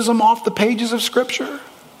evangelism off the pages of Scripture?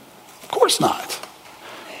 Of course not.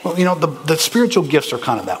 Well, the spiritual gifts are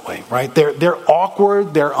kind of that way, right? They're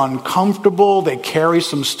awkward, they're uncomfortable, they carry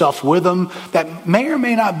some stuff with them that may or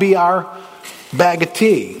may not be our bag of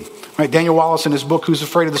tea. Right? Daniel Wallace in his book, Who's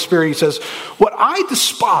Afraid of the Spirit, he says, what I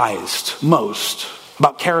despised most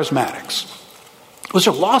about charismatics was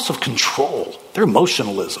their loss of control, their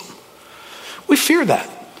emotionalism. We fear that.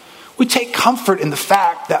 We take comfort in the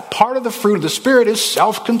fact that part of the fruit of the Spirit is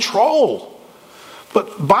self-control.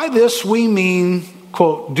 But by this we mean,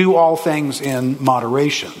 quote, do all things in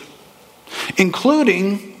moderation,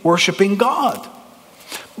 including worshiping God.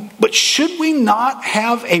 But should we not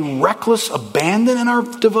have a reckless abandon in our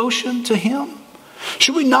devotion to Him?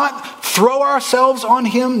 Should we not throw ourselves on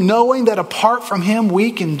Him, knowing that apart from Him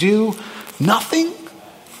we can do Nothing?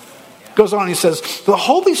 Goes on, he says, the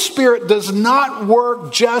Holy Spirit does not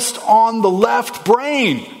work just on the left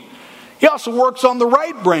brain. He also works on the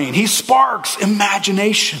right brain. He sparks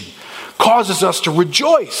imagination, causes us to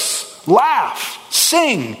rejoice, laugh,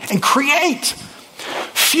 sing, and create.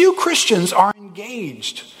 Few Christians are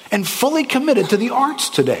engaged and fully committed to the arts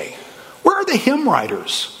today. Where are the hymn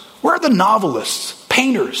writers? Where are the novelists,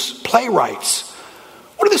 painters, playwrights?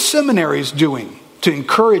 What are the seminaries doing to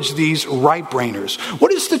encourage these right-brainers?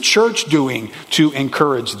 What is the church doing to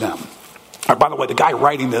encourage them? By the way, the guy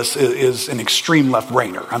writing this is an extreme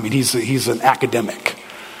left-brainer. I mean, he's an academic.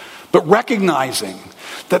 But recognizing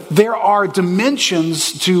that there are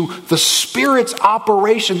dimensions to the Spirit's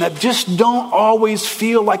operation that just don't always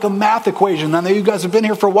feel like a math equation. I know you guys have been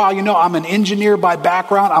here for a while. You know, I'm an engineer by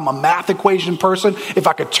background. I'm a math equation person. If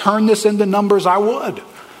I could turn this into numbers, I would.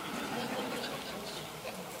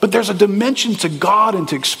 But there's a dimension to God and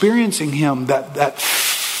to experiencing Him that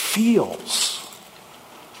feels,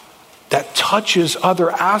 that touches other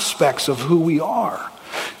aspects of who we are.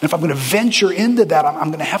 And if I'm going to venture into that, I'm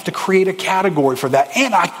going to have to create a category for that.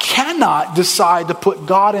 And I cannot decide to put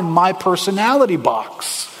God in my personality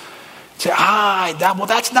box. Say,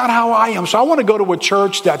 that's not how I am. So I want to go to a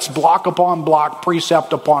church that's block upon block,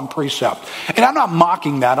 precept upon precept. And I'm not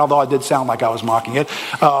mocking that, although I did sound like I was mocking it.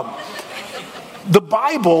 The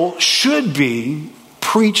Bible should be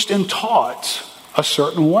preached and taught a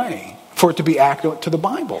certain way for it to be accurate to the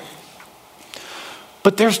Bible.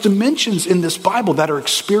 But there's dimensions in this Bible that are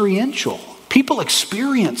experiential. People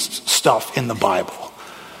experienced stuff in the Bible.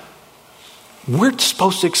 We're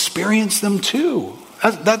supposed to experience them too.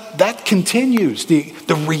 That continues.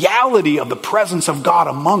 The reality of the presence of God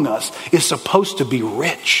among us is supposed to be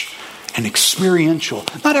rich and experiential.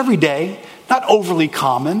 Not every day, not overly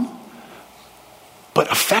common, but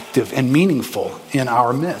effective and meaningful in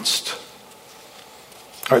our midst.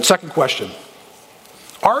 All right, second question.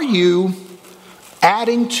 Are you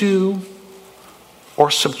adding to or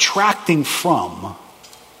subtracting from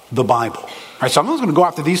the Bible? All right, so I'm just going to go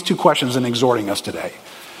after these two questions in exhorting us today.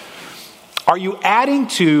 Are you adding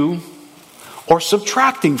to or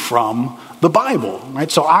subtracting from the Bible? Right,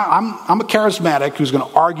 so I'm a charismatic who's going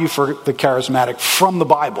to argue for the charismatic from the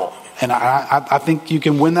Bible. And I think you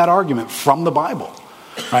can win that argument from the Bible.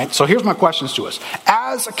 Right? So here's my questions to us.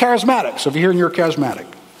 As a charismatic, so if you're here and you're a charismatic,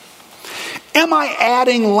 am I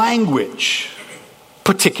adding language,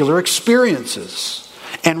 particular experiences,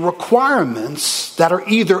 and requirements that are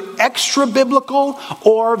either extra biblical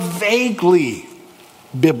or vaguely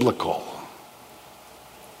biblical?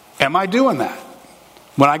 Am I doing that?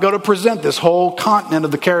 When I go to present this whole continent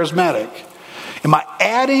of the charismatic, am I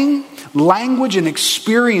adding language and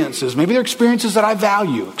experiences? Maybe they're experiences that I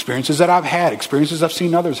value, experiences that I've had, experiences I've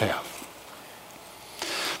seen others have.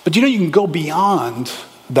 But you can go beyond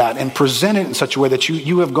that and present it in such a way that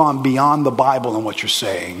you have gone beyond the Bible in what you're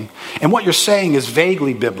saying. And what you're saying is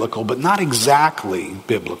vaguely biblical, but not exactly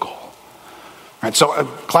biblical. Right, so a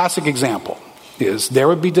classic example is there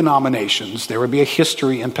would be denominations, there would be a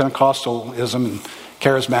history in Pentecostalism and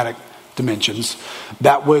charismatic dimensions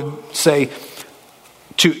that would say,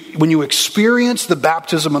 when you experience the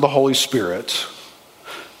baptism of the Holy Spirit,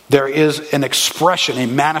 there is an expression, a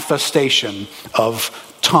manifestation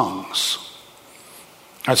of tongues.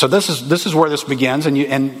 All right, so this is where this begins,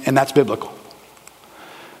 and that's biblical.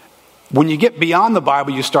 When you get beyond the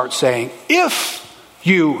Bible, you start saying, if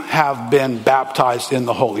you have been baptized in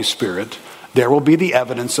the Holy Spirit, there will be the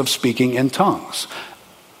evidence of speaking in tongues.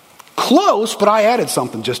 Close, but I added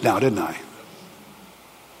something just now, didn't I?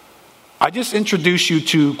 I just introduced you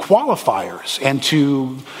to qualifiers and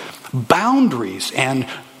to boundaries and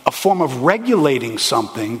a form of regulating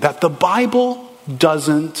something that the Bible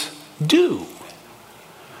doesn't do.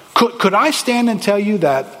 Could I stand and tell you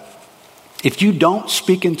that if you don't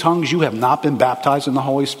speak in tongues, you have not been baptized in the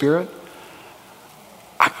Holy Spirit?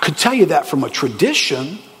 I could tell you that from a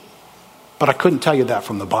tradition, but I couldn't tell you that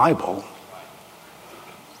from the Bible.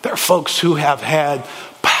 There are folks who have had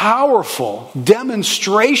powerful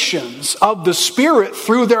demonstrations of the Spirit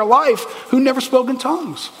through their life who never spoke in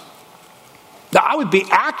tongues. Now, I would be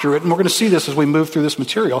accurate, and we're going to see this as we move through this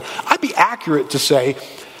material, I'd be accurate to say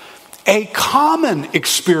a common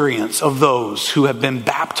experience of those who have been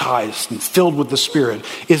baptized and filled with the Spirit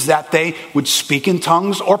is that they would speak in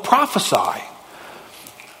tongues or prophesy.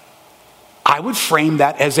 I would frame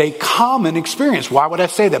that as a common experience. Why would I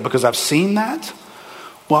say that? Because I've seen that?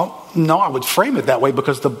 Well, no, I would frame it that way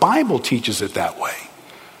because the Bible teaches it that way.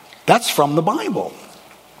 That's from the Bible.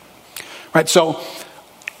 Right, so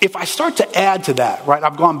if I start to add to that, right,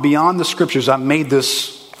 I've gone beyond the scriptures. I've made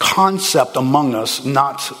this concept among us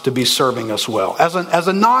not to be serving us well. As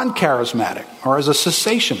a non-charismatic or as a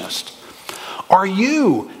cessationist, are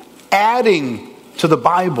you adding to the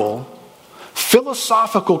Bible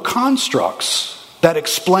philosophical constructs that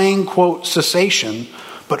explain, quote, cessation,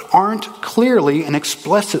 but aren't clearly and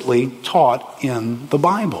explicitly taught in the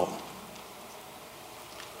Bible?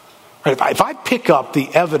 Right, if I pick up the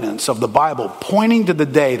evidence of the Bible pointing to the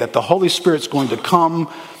day that the Holy Spirit's going to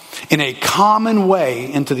come in a common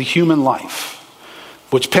way into the human life,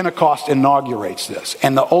 which Pentecost inaugurates this,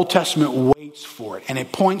 and the Old Testament waits for it, and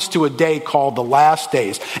it points to a day called the last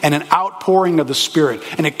days, and an outpouring of the Spirit,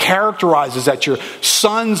 and it characterizes that your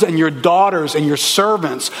sons and your daughters and your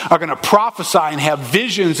servants are going to prophesy and have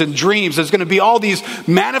visions and dreams. There's going to be all these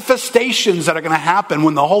manifestations that are going to happen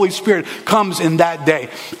when the Holy Spirit comes in that day.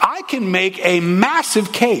 I can make a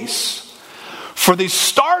massive case for the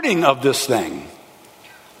starting of this thing.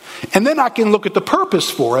 And then I can look at the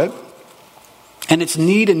purpose for it and its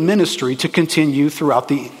need in ministry to continue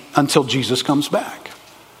until Jesus comes back.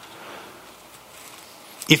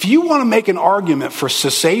 If you want to make an argument for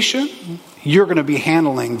cessation, you're going to be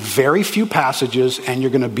handling very few passages and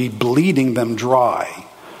you're going to be bleeding them dry,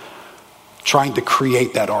 trying to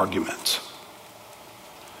create that argument.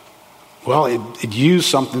 Well, it used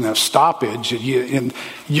something of stoppage.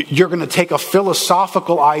 You're going to take a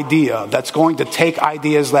philosophical idea that's going to take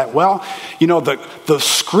ideas that, well, the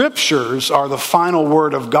scriptures are the final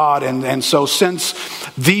word of God. And so since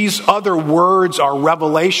these other words are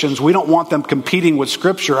revelations, we don't want them competing with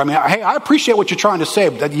scripture. I mean, hey, I appreciate what you're trying to say,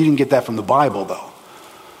 but you didn't get that from the Bible, though.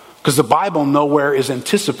 Because the Bible nowhere is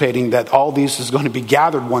anticipating that all these is going to be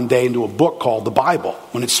gathered one day into a book called the Bible.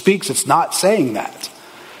 When it speaks, it's not saying that.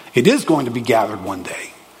 It is going to be gathered one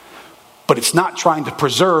day. But it's not trying to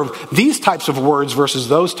preserve these types of words versus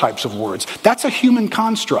those types of words. That's a human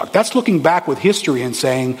construct. That's looking back with history and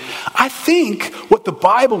saying, I think what the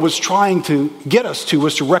Bible was trying to get us to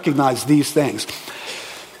was to recognize these things.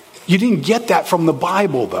 You didn't get that from the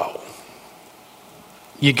Bible, though.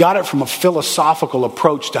 You got it from a philosophical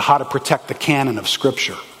approach to how to protect the canon of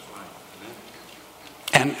Scripture.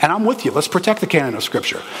 And I'm with you. Let's protect the canon of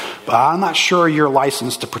Scripture. But I'm not sure you're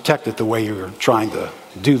licensed to protect it the way you're trying to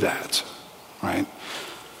do that. Right?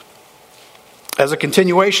 As a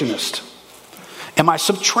continuationist, am I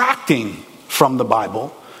subtracting from the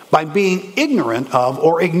Bible by being ignorant of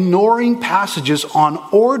or ignoring passages on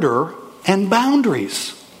order and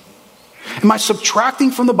boundaries? Am I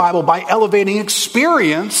subtracting from the Bible by elevating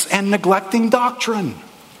experience and neglecting doctrine?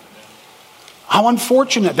 How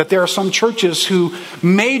unfortunate that there are some churches who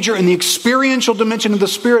major in the experiential dimension of the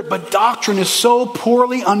Spirit, but doctrine is so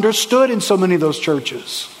poorly understood in so many of those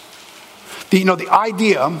churches. The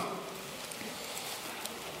idea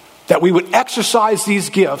that we would exercise these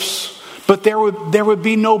gifts, but there would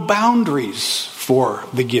be no boundaries for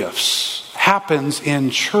the gifts, happens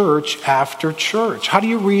in church after church. How do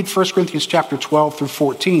you read 1 Corinthians chapter 12 through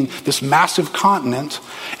 14, this massive continent,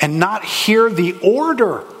 and not hear the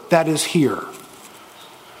order that is here?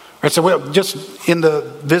 Right, so just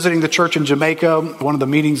visiting the church in Jamaica, one of the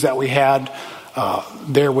meetings that we had,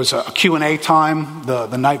 there was a Q&A time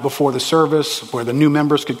the night before the service where the new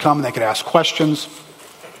members could come and they could ask questions.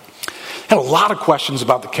 Had a lot of questions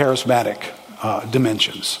about the charismatic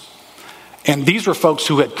dimensions. And these were folks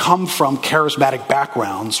who had come from charismatic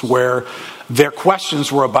backgrounds where their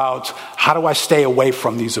questions were about, how do I stay away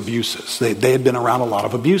from these abuses? They had been around a lot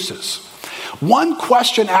of abuses. One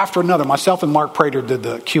question after another, myself and Mark Prater did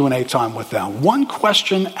the Q&A time with them. One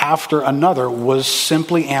question after another was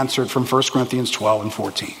simply answered from 1 Corinthians 12 and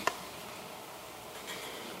 14.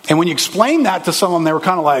 And when you explain that to someone, they were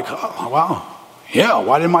kind of like, oh, wow, yeah,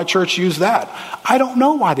 why didn't my church use that? I don't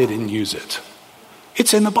know why they didn't use it.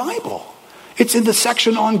 It's in the Bible. It's in the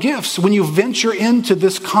section on gifts. When you venture into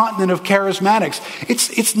this continent of charismatics,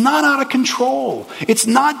 it's not out of control. It's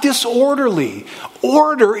not disorderly.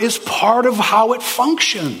 Order is part of how it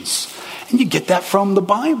functions. And you get that from the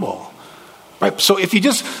Bible. Right? So if you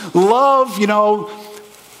just love,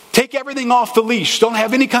 take everything off the leash, don't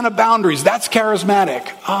have any kind of boundaries, that's charismatic.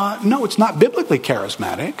 No, it's not biblically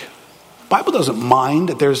charismatic. The Bible doesn't mind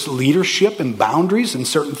that there's leadership and boundaries and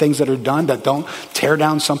certain things that are done that don't tear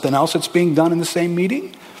down something else that's being done in the same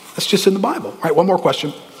meeting. That's just in the Bible. All right, one more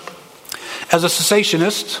question. As a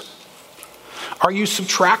cessationist, are you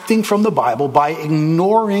subtracting from the Bible by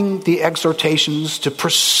ignoring the exhortations to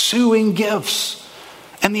pursuing gifts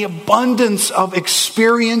and the abundance of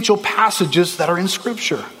experiential passages that are in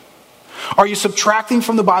Scripture? Are you subtracting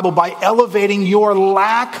from the Bible by elevating your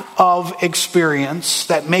lack of experience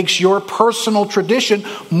that makes your personal tradition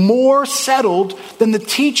more settled than the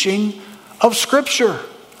teaching of Scripture?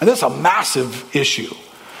 And this is a massive issue.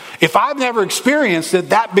 If I've never experienced it,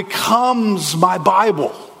 that becomes my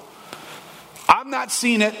Bible. I've not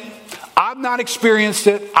seen it. I've not experienced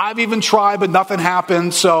it. I've even tried, but nothing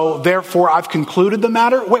happened. So therefore, I've concluded the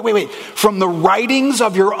matter. Wait. From the writings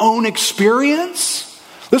of your own experience?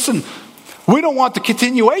 Listen, we don't want the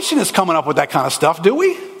continuationists coming up with that kind of stuff, do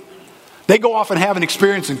we? They go off and have an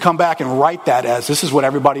experience and come back and write that as this is what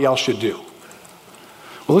everybody else should do.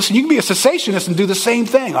 Well, listen, you can be a cessationist and do the same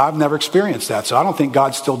thing. I've never experienced that, so I don't think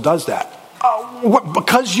God still does that.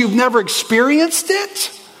 Because you've never experienced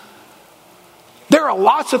it? There are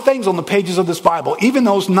lots of things on the pages of this Bible, even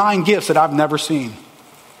those 9 gifts that I've never seen.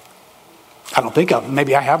 I don't think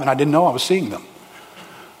maybe I haven't. I didn't know I was seeing them.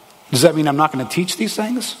 Does that mean I'm not going to teach these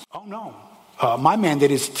things? Oh, no. My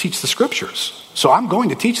mandate is to teach the scriptures. So I'm going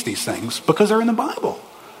to teach these things because they're in the Bible.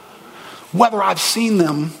 Whether I've seen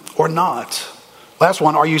them or not. Last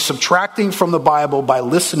one, are you subtracting from the Bible by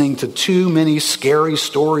listening to too many scary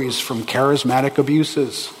stories from charismatic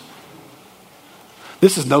abuses?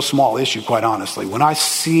 This is no small issue, quite honestly. When I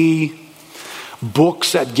see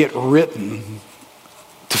books that get written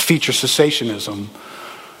to feature cessationism,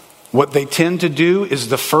 what they tend to do is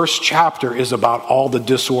the first chapter is about all the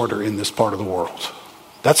disorder in this part of the world.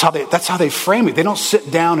 That's how they frame it. They don't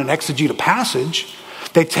sit down and exegete a passage.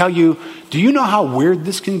 They tell you, do you know how weird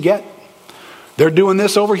this can get? They're doing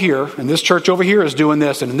this over here, and this church over here is doing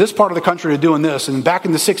this, and in this part of the country they're doing this, and back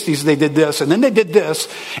in the 60s they did this, and then they did this.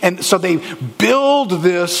 And so they build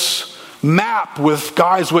this map with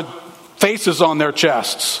guys with faces on their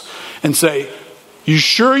chests and say, you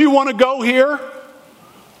sure you want to go here?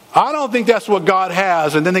 I don't think that's what God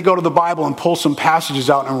has. And then they go to the Bible and pull some passages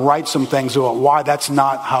out and write some things about why that's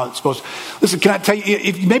not how it's supposed to. Listen, can I tell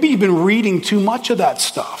you, maybe you've been reading too much of that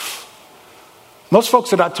stuff. Most folks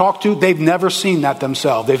that I talk to, they've never seen that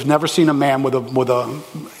themselves. They've never seen a man with a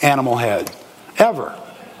animal head. Ever.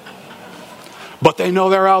 But they know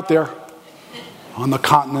they're out there on the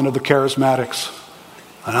continent of the charismatics.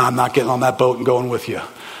 And I'm not getting on that boat and going with you.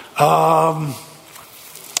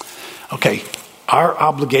 Okay. Our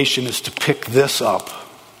obligation is to pick this up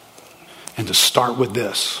and to start with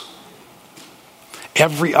this.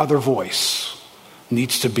 Every other voice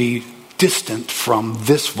needs to be distant from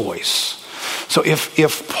this voice. So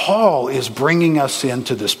if Paul is bringing us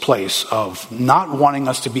into this place of not wanting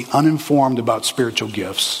us to be uninformed about spiritual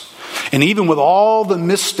gifts, and even with all the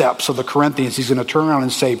missteps of the Corinthians, he's going to turn around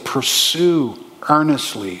and say, pursue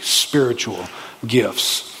earnestly spiritual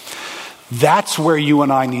gifts. That's where you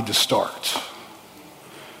and I need to start.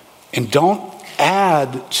 And don't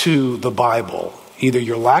add to the Bible either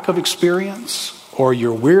your lack of experience or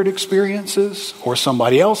your weird experiences or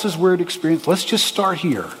somebody else's weird experience. Let's just start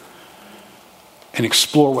here and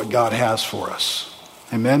explore what God has for us.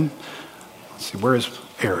 Amen? Let's see, where is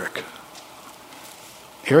Eric?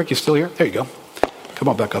 Eric, you still here? There you go. Come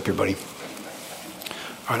on back up here, buddy.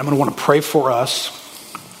 All right, I'm going to want to pray for us.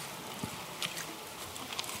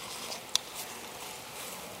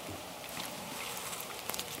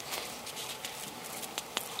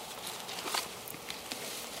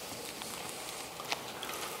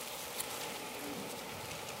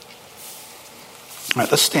 All right,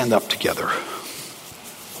 let's stand up together.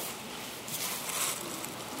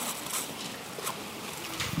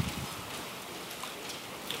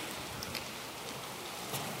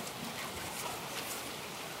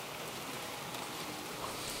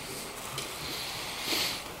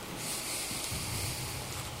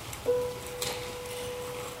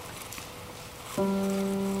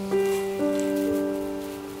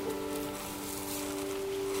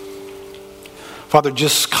 Father,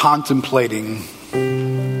 just contemplating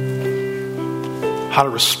how to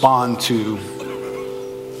respond to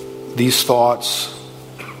these thoughts,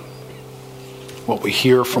 what we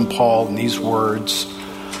hear from Paul in these words.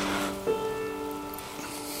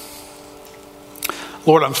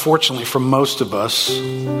 Lord, unfortunately for most of us,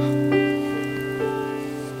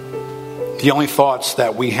 the only thoughts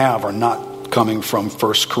that we have are not coming from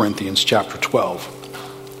 1 Corinthians chapter 12.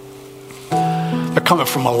 They're coming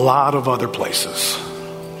from a lot of other places.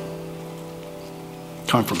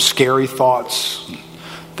 Coming from scary thoughts,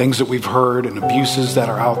 things that we've heard, and abuses that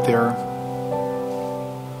are out there.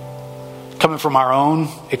 Coming from our own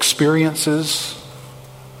experiences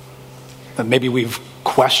that maybe we've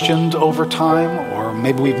questioned over time, or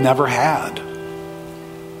maybe we've never had.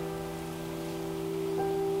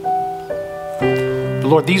 But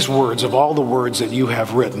Lord, these words, of all the words that you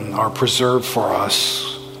have written, are preserved for us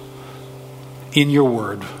in your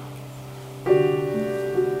word.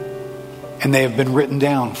 And they have been written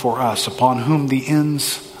down for us, upon whom the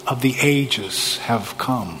ends of the ages have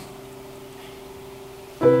come.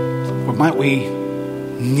 Or might we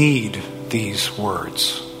need these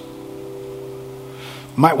words?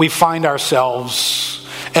 Might we find ourselves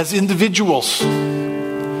as individuals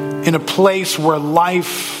in a place where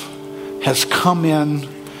life has come in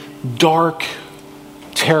dark,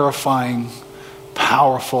 terrifying,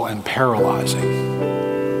 powerful, and paralyzing?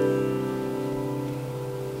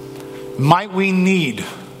 Might we need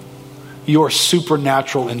your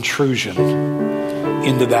supernatural intrusion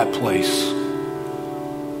into that place?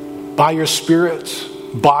 By your Spirit,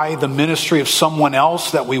 by the ministry of someone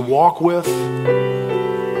else that we walk with,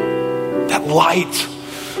 that light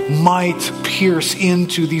might pierce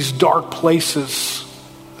into these dark places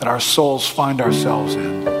that our souls find ourselves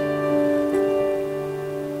in.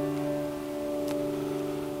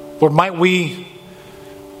 Lord, might we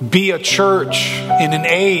be a church in an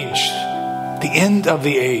age, the end of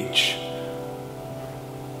the age,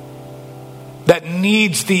 that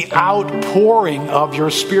needs the outpouring of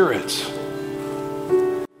your Spirit,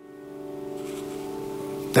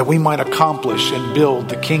 that we might accomplish and build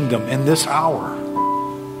the kingdom in this hour.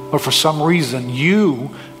 But for some reason,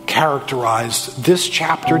 you characterized this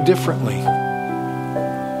chapter differently.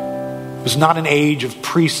 It was not an age of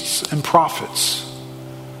priests and prophets,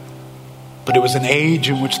 but it was an age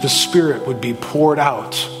in which the Spirit would be poured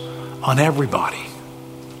out on everybody.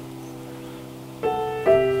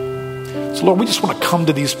 So Lord, we just want to come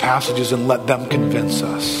to these passages and let them convince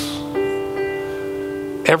us.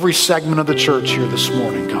 Every segment of the church here this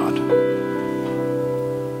morning, God.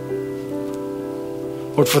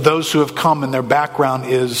 Lord, for those who have come and their background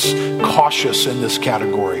is cautious in this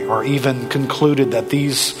category, or even concluded that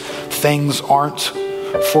these things aren't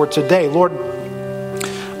for today, Lord,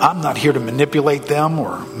 I'm not here to manipulate them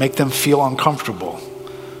or make them feel uncomfortable.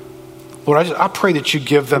 Lord, I pray that you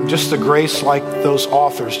give them just the grace like those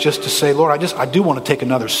authors, just to say, Lord, I do want to take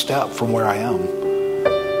another step from where I am.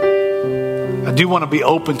 I do want to be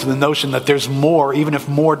open to the notion that there's more, even if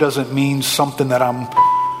more doesn't mean something that I'm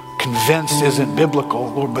convinced isn't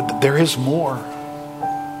biblical, Lord, but there is more.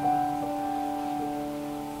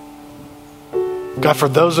 God, for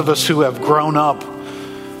those of us who have grown up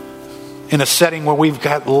in a setting where we've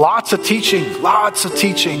got lots of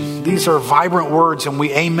teaching. These are vibrant words and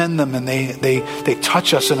we amen them and they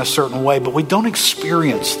touch us in a certain way, but we don't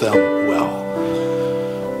experience them well.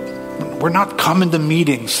 We're not coming to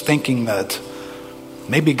meetings thinking that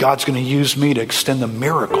maybe God's going to use me to extend a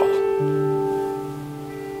miracle.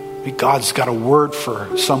 Maybe God's got a word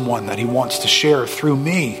for someone that he wants to share through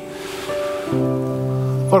me.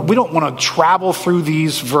 But we don't want to travel through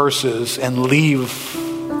these verses and leave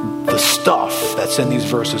the stuff that's in these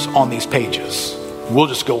verses on these pages. We'll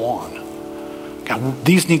just go on. God,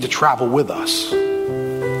 these need to travel with us. So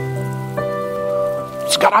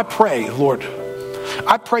God, I pray, Lord,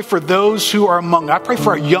 I pray for those who are I pray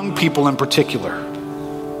for our young people in particular,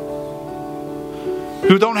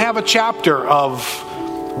 who don't have a chapter of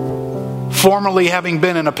formerly having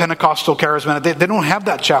been in a Pentecostal charismatic. They don't have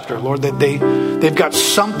that chapter, Lord. They've got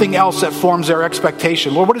something else that forms their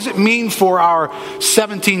expectation. Lord, what does it mean for our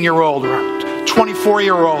 17-year-old or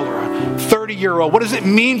 24-year-old or 30-year-old? What does it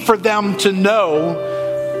mean for them to know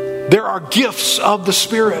there are gifts of the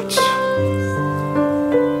Spirit?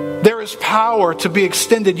 There is power to be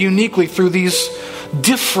extended uniquely through these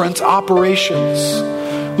different operations.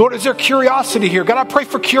 Lord, is there curiosity here? God, I pray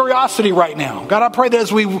for curiosity right now. God, I pray that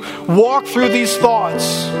as we walk through these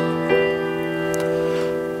thoughts,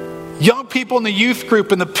 young people in the youth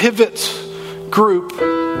group, in the pivot group,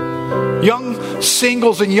 young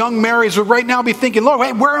singles and young marrieds would right now be thinking, Lord,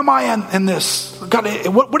 hey, where am I in this? God,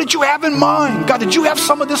 what did you have in mind? God, did you have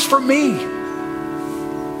some of this for me?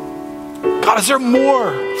 God, is there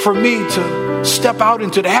more for me to step out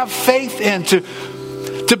into, to have faith in, to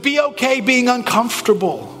be okay being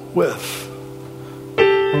uncomfortable with?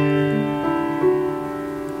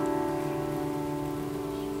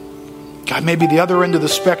 God, maybe the other end of the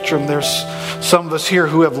spectrum, there's some of us here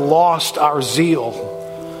who have lost our zeal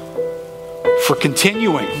for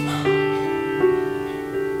continuing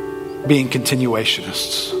being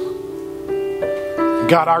continuationists.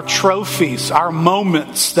 God, our trophies, our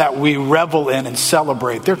moments that we revel in and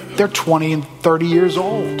celebrate, they're 20 and 30 years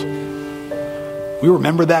old. We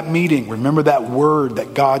remember that meeting, remember that word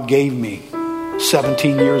that God gave me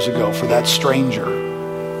 17 years ago for that stranger.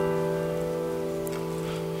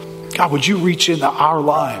 God, would you reach into our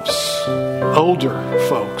lives, older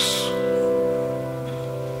folks?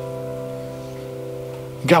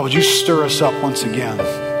 God, would you stir us up once again?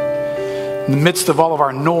 In the midst of all of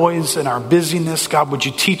our noise and our busyness, God, would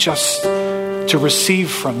you teach us to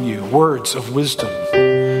receive from you words of wisdom,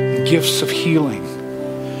 and gifts of healing,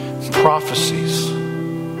 and prophecies.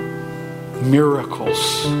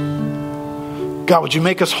 miracles. God, would you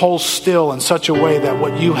make us whole still in such a way that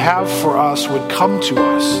what you have for us would come to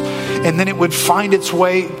us, and then it would find its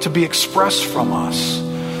way to be expressed from us.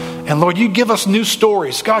 And Lord, you give us new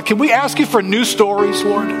stories. God, can we ask you for new stories,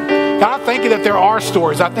 Lord? God, I thank you that there are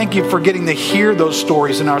stories. I thank you for getting to hear those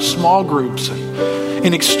stories in our small groups and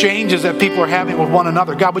in exchanges that people are having with one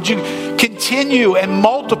another. God, would you continue and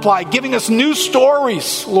multiply, giving us new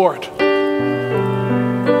stories, Lord,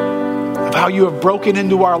 of how you have broken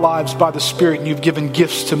into our lives by the Spirit and you've given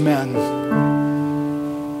gifts to men.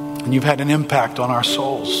 And you've had an impact on our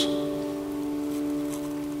souls.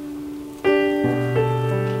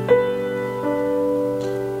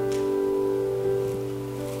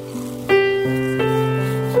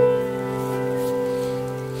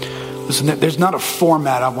 Listen, there's not a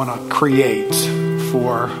format I want to create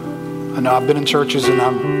for. I know I've been in churches and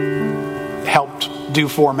I've helped do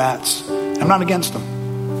formats. I'm not against them.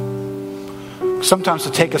 Sometimes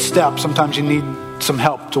to take a step, sometimes you need some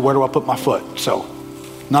help to where do I put my foot. So,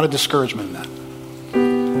 not a discouragement in that.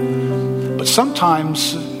 But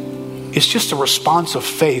sometimes it's just a response of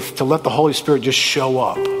faith to let the Holy Spirit just show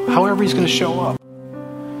up, however he's going to show up.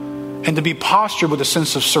 And to be postured with a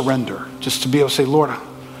sense of surrender. Just to be able to say, Lord, I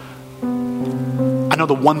know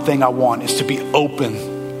the one thing I want is to be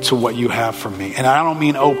open to what you have for me. And I don't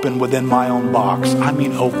mean open within my own box. I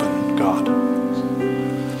mean open, God.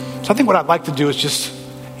 So I think what I'd like to do is just,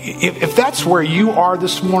 if that's where you are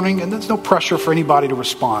this morning, and there's no pressure for anybody to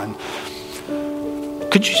respond,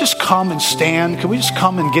 could you just come and stand? Could we just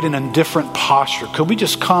come and get in a different posture? Could we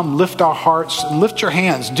just come, lift our hearts, and lift your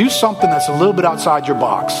hands? Do something that's a little bit outside your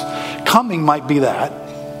box. Coming might be that,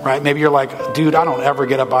 right? Maybe you're like, dude, I don't ever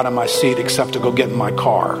get up out of my seat except to go get in my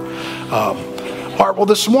car. Or, well,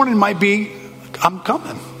 this morning might be, I'm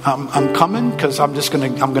coming. I'm coming because I'm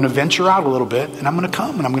going to venture out a little bit, and I'm going to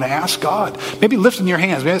come and I'm going to ask God. Maybe lifting your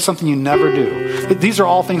hands. Maybe it's something you never do. These are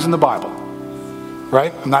all things in the Bible,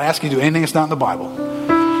 right? I'm not asking you to do anything that's not in the Bible.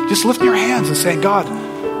 Just lifting your hands and saying, God,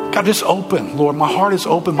 just open, Lord. My heart is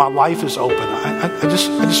open. My life is open. I just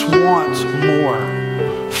want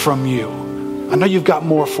more from you. I know you've got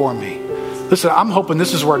more for me. Listen, I'm hoping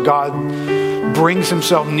this is where God brings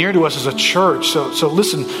himself near to us as a church. So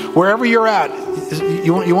listen, wherever you're at,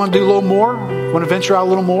 you want to do a little more? You want to venture out a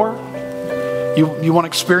little more? You want to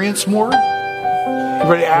experience more? You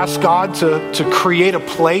ready to ask God to create a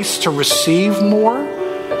place to receive more?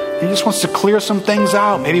 He just wants to clear some things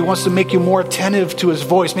out. Maybe he wants to make you more attentive to his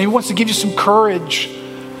voice. Maybe he wants to give you some courage.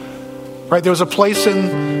 Right? There was a place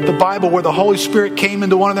in the Bible where the Holy Spirit came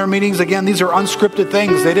into one of their meetings. Again, these are unscripted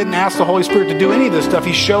things. They didn't ask the Holy Spirit to do any of this stuff.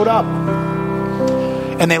 He showed up.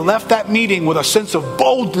 And they left that meeting with a sense of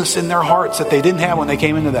boldness in their hearts that they didn't have when they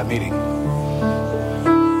came into that meeting.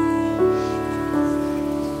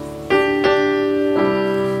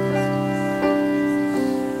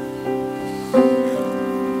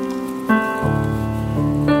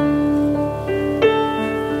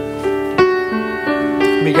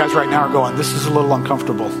 You guys right now are going, this is a little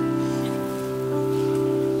uncomfortable.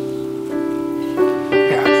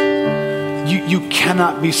 Yeah. You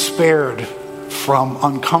cannot be spared from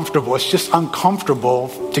uncomfortable. It's just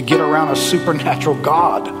uncomfortable to get around a supernatural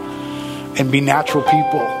God and be natural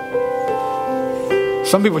people.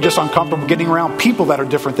 Some people are just uncomfortable getting around people that are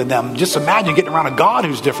different than them. Just imagine getting around a God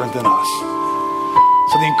who's different than us.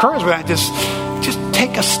 So the encouragement, just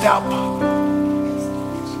take a step.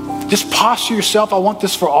 Just posture yourself. I want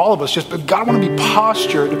this for all of us. God, I want to be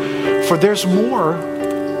postured for there's more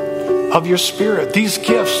of your Spirit. These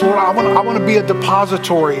gifts, Lord, I want to be a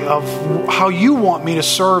depository of how you want me to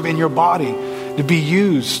serve in your body, to be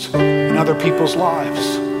used in other people's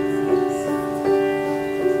lives.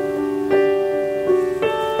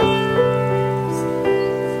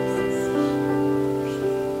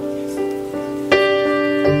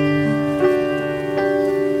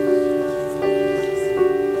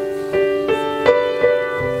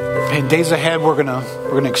 In days ahead, we're gonna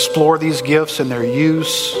explore these gifts and their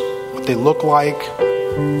use, what they look like.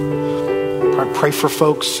 Probably pray for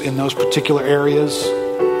folks in those particular areas.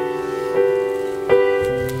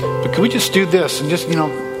 But can we just do this and just,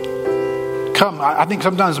 come. I think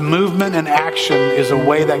sometimes movement and action is a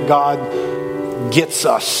way that God gets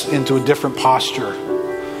us into a different posture.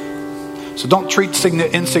 So don't treat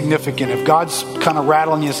insignificant. If God's kind of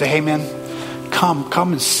rattling you and say, hey man,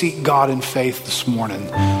 come and seek God in faith this morning.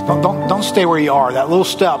 Don't stay where you are. That little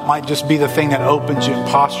step might just be the thing that opens you and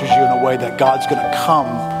postures you in a way that God's going to come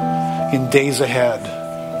in days ahead.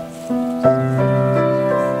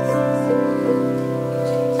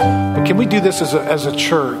 But can we do this as a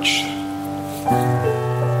church?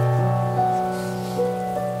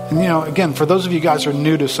 And again, for those of you guys who are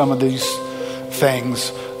new to some of these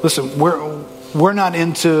things, listen, we're not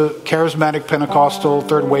into charismatic, Pentecostal,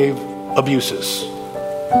 third wave abuses.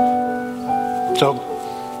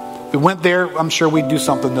 So we went there, I'm sure we'd do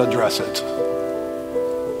something to address it.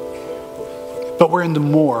 But we're into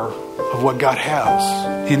more of what God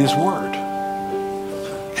has in His Word.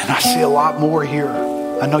 And I see a lot more here.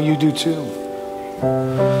 I know you do too.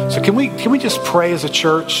 So can we just pray as a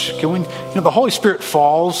church? Can we, the Holy Spirit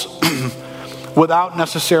falls without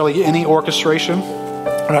necessarily any orchestration.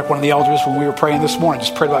 Like one of the elders when we were praying this morning,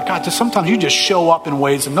 just prayed about God. Just sometimes you just show up in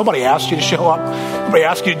ways and nobody asked you to show up. Nobody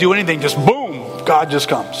asked you to do anything. Just boom, God just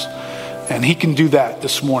comes. And He can do that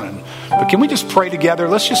this morning. But can we just pray together?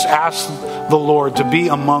 Let's just ask the Lord to be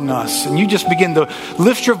among us. And you just begin to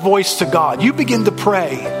lift your voice to God. You begin to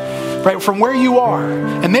pray, right, from where you are.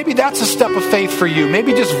 And maybe that's a step of faith for you.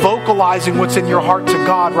 Maybe just vocalizing what's in your heart to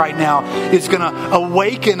God right now is going to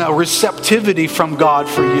awaken a receptivity from God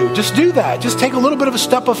for you. Just do that. Just take a little bit of a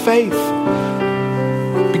step of faith.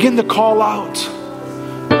 Begin to call out.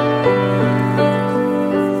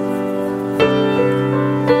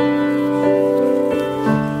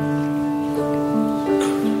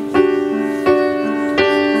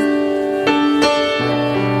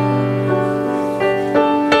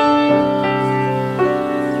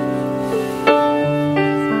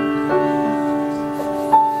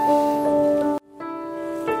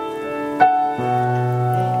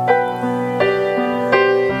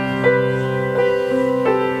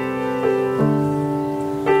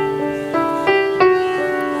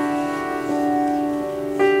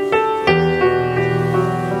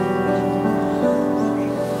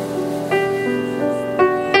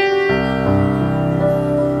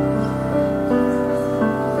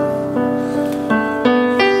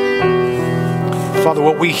 Father,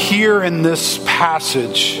 what we hear in this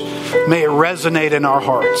passage, may it resonate in our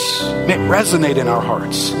hearts. May it resonate in our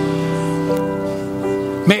hearts.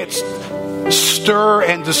 May it stir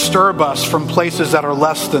and disturb us from places that are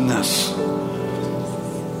less than this.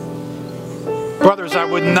 Brothers, I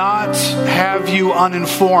would not have you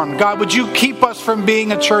uninformed. God, would you keep us from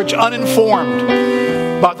being a church uninformed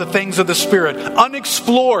about the things of the Spirit,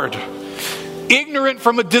 unexplored, ignorant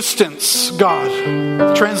from a distance,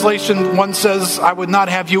 God. Translation 1 says, I would not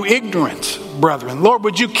have you ignorant, brethren. Lord,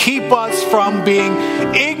 would you keep us from being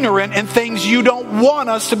ignorant in things you don't want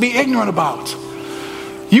us to be ignorant about?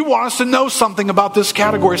 You want us to know something about this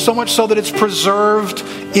category, so much so that it's preserved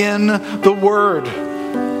in the Word.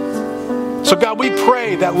 So God, we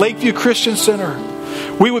pray that Lakeview Christian Center,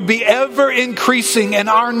 we would be ever increasing in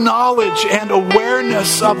our knowledge and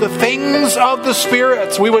awareness of the things of the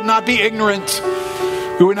Spirit. We would not be ignorant.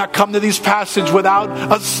 We would not come to these passages without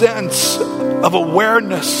a sense of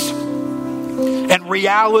awareness and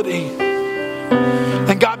reality.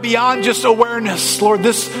 And God, beyond just awareness, Lord,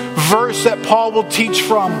 this verse that Paul will teach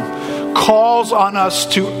from calls on us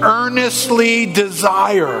to earnestly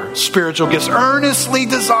desire spiritual gifts. Earnestly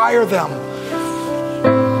desire them.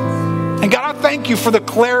 And God, I thank you for the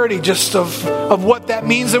clarity just of what that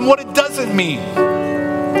means and what it doesn't mean.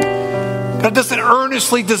 God doesn't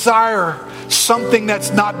earnestly desire something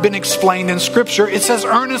that's not been explained in Scripture. It says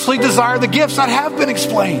earnestly desire the gifts that have been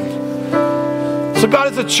explained. So God,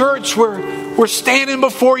 as a church, we're standing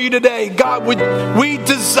before you today. God, we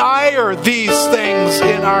desire these things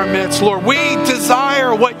in our midst, Lord. We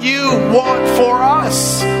desire what you want for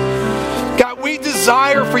us. God, we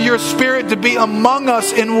desire for your Spirit to be among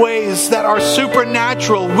us in ways that are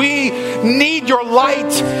supernatural. We need your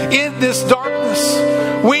light in this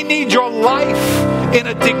darkness. We need your life in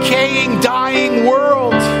a decaying, dying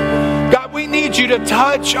world. God, we need you to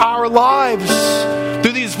touch our lives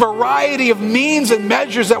through these variety of means and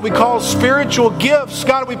measures that we call spiritual gifts.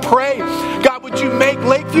 God, we pray, God, would you make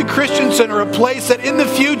Lakeview Christian Center a place that in the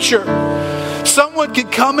future someone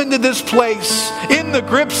could come into this place in the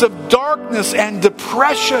grips of darkness and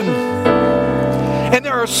depression. And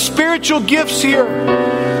there are spiritual gifts here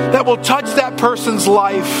that will touch that person's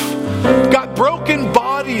life. God, broken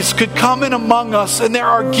bodies could come in among us, and there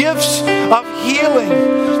are gifts of healing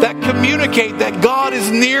that communicate that God is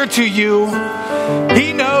near to you.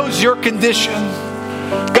 He knows your condition.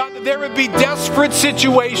 God, that there would be desperate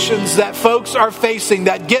situations that folks are facing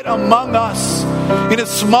that get among us in a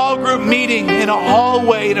small group meeting, in a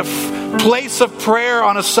hallway, in a place of prayer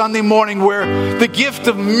on a Sunday morning where the gift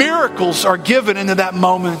of miracles are given into that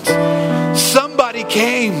moment. Somebody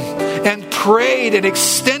came and prayed and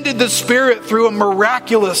extended the Spirit through a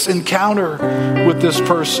miraculous encounter with this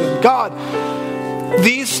person. God,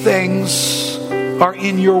 these things are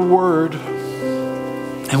in your Word,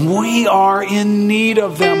 and we are in need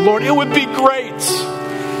of them. Lord, it would be great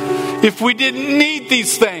if we didn't need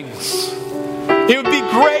these things. It would be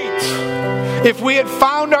great if we had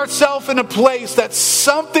found ourselves in a place that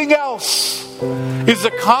something else is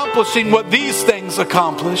accomplishing what these things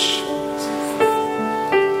accomplish.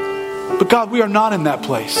 But God, we are not in that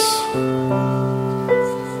place.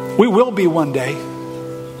 We will be one day.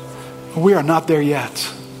 We are not there yet.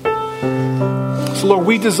 So Lord,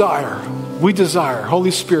 we desire,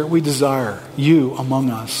 Holy Spirit, we desire you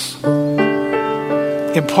among us.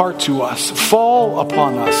 Impart to us, fall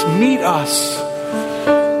upon us, meet us.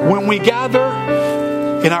 When we gather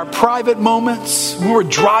in our private moments, when we're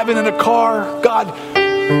driving in a car, God,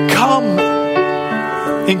 come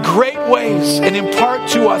in great ways and impart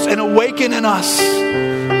to us and awaken in us.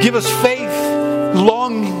 Give us faith,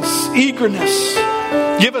 longings, eagerness.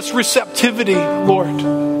 Give us receptivity, Lord,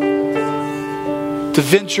 to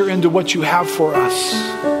venture into what you have for us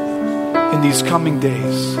in these coming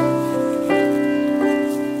days.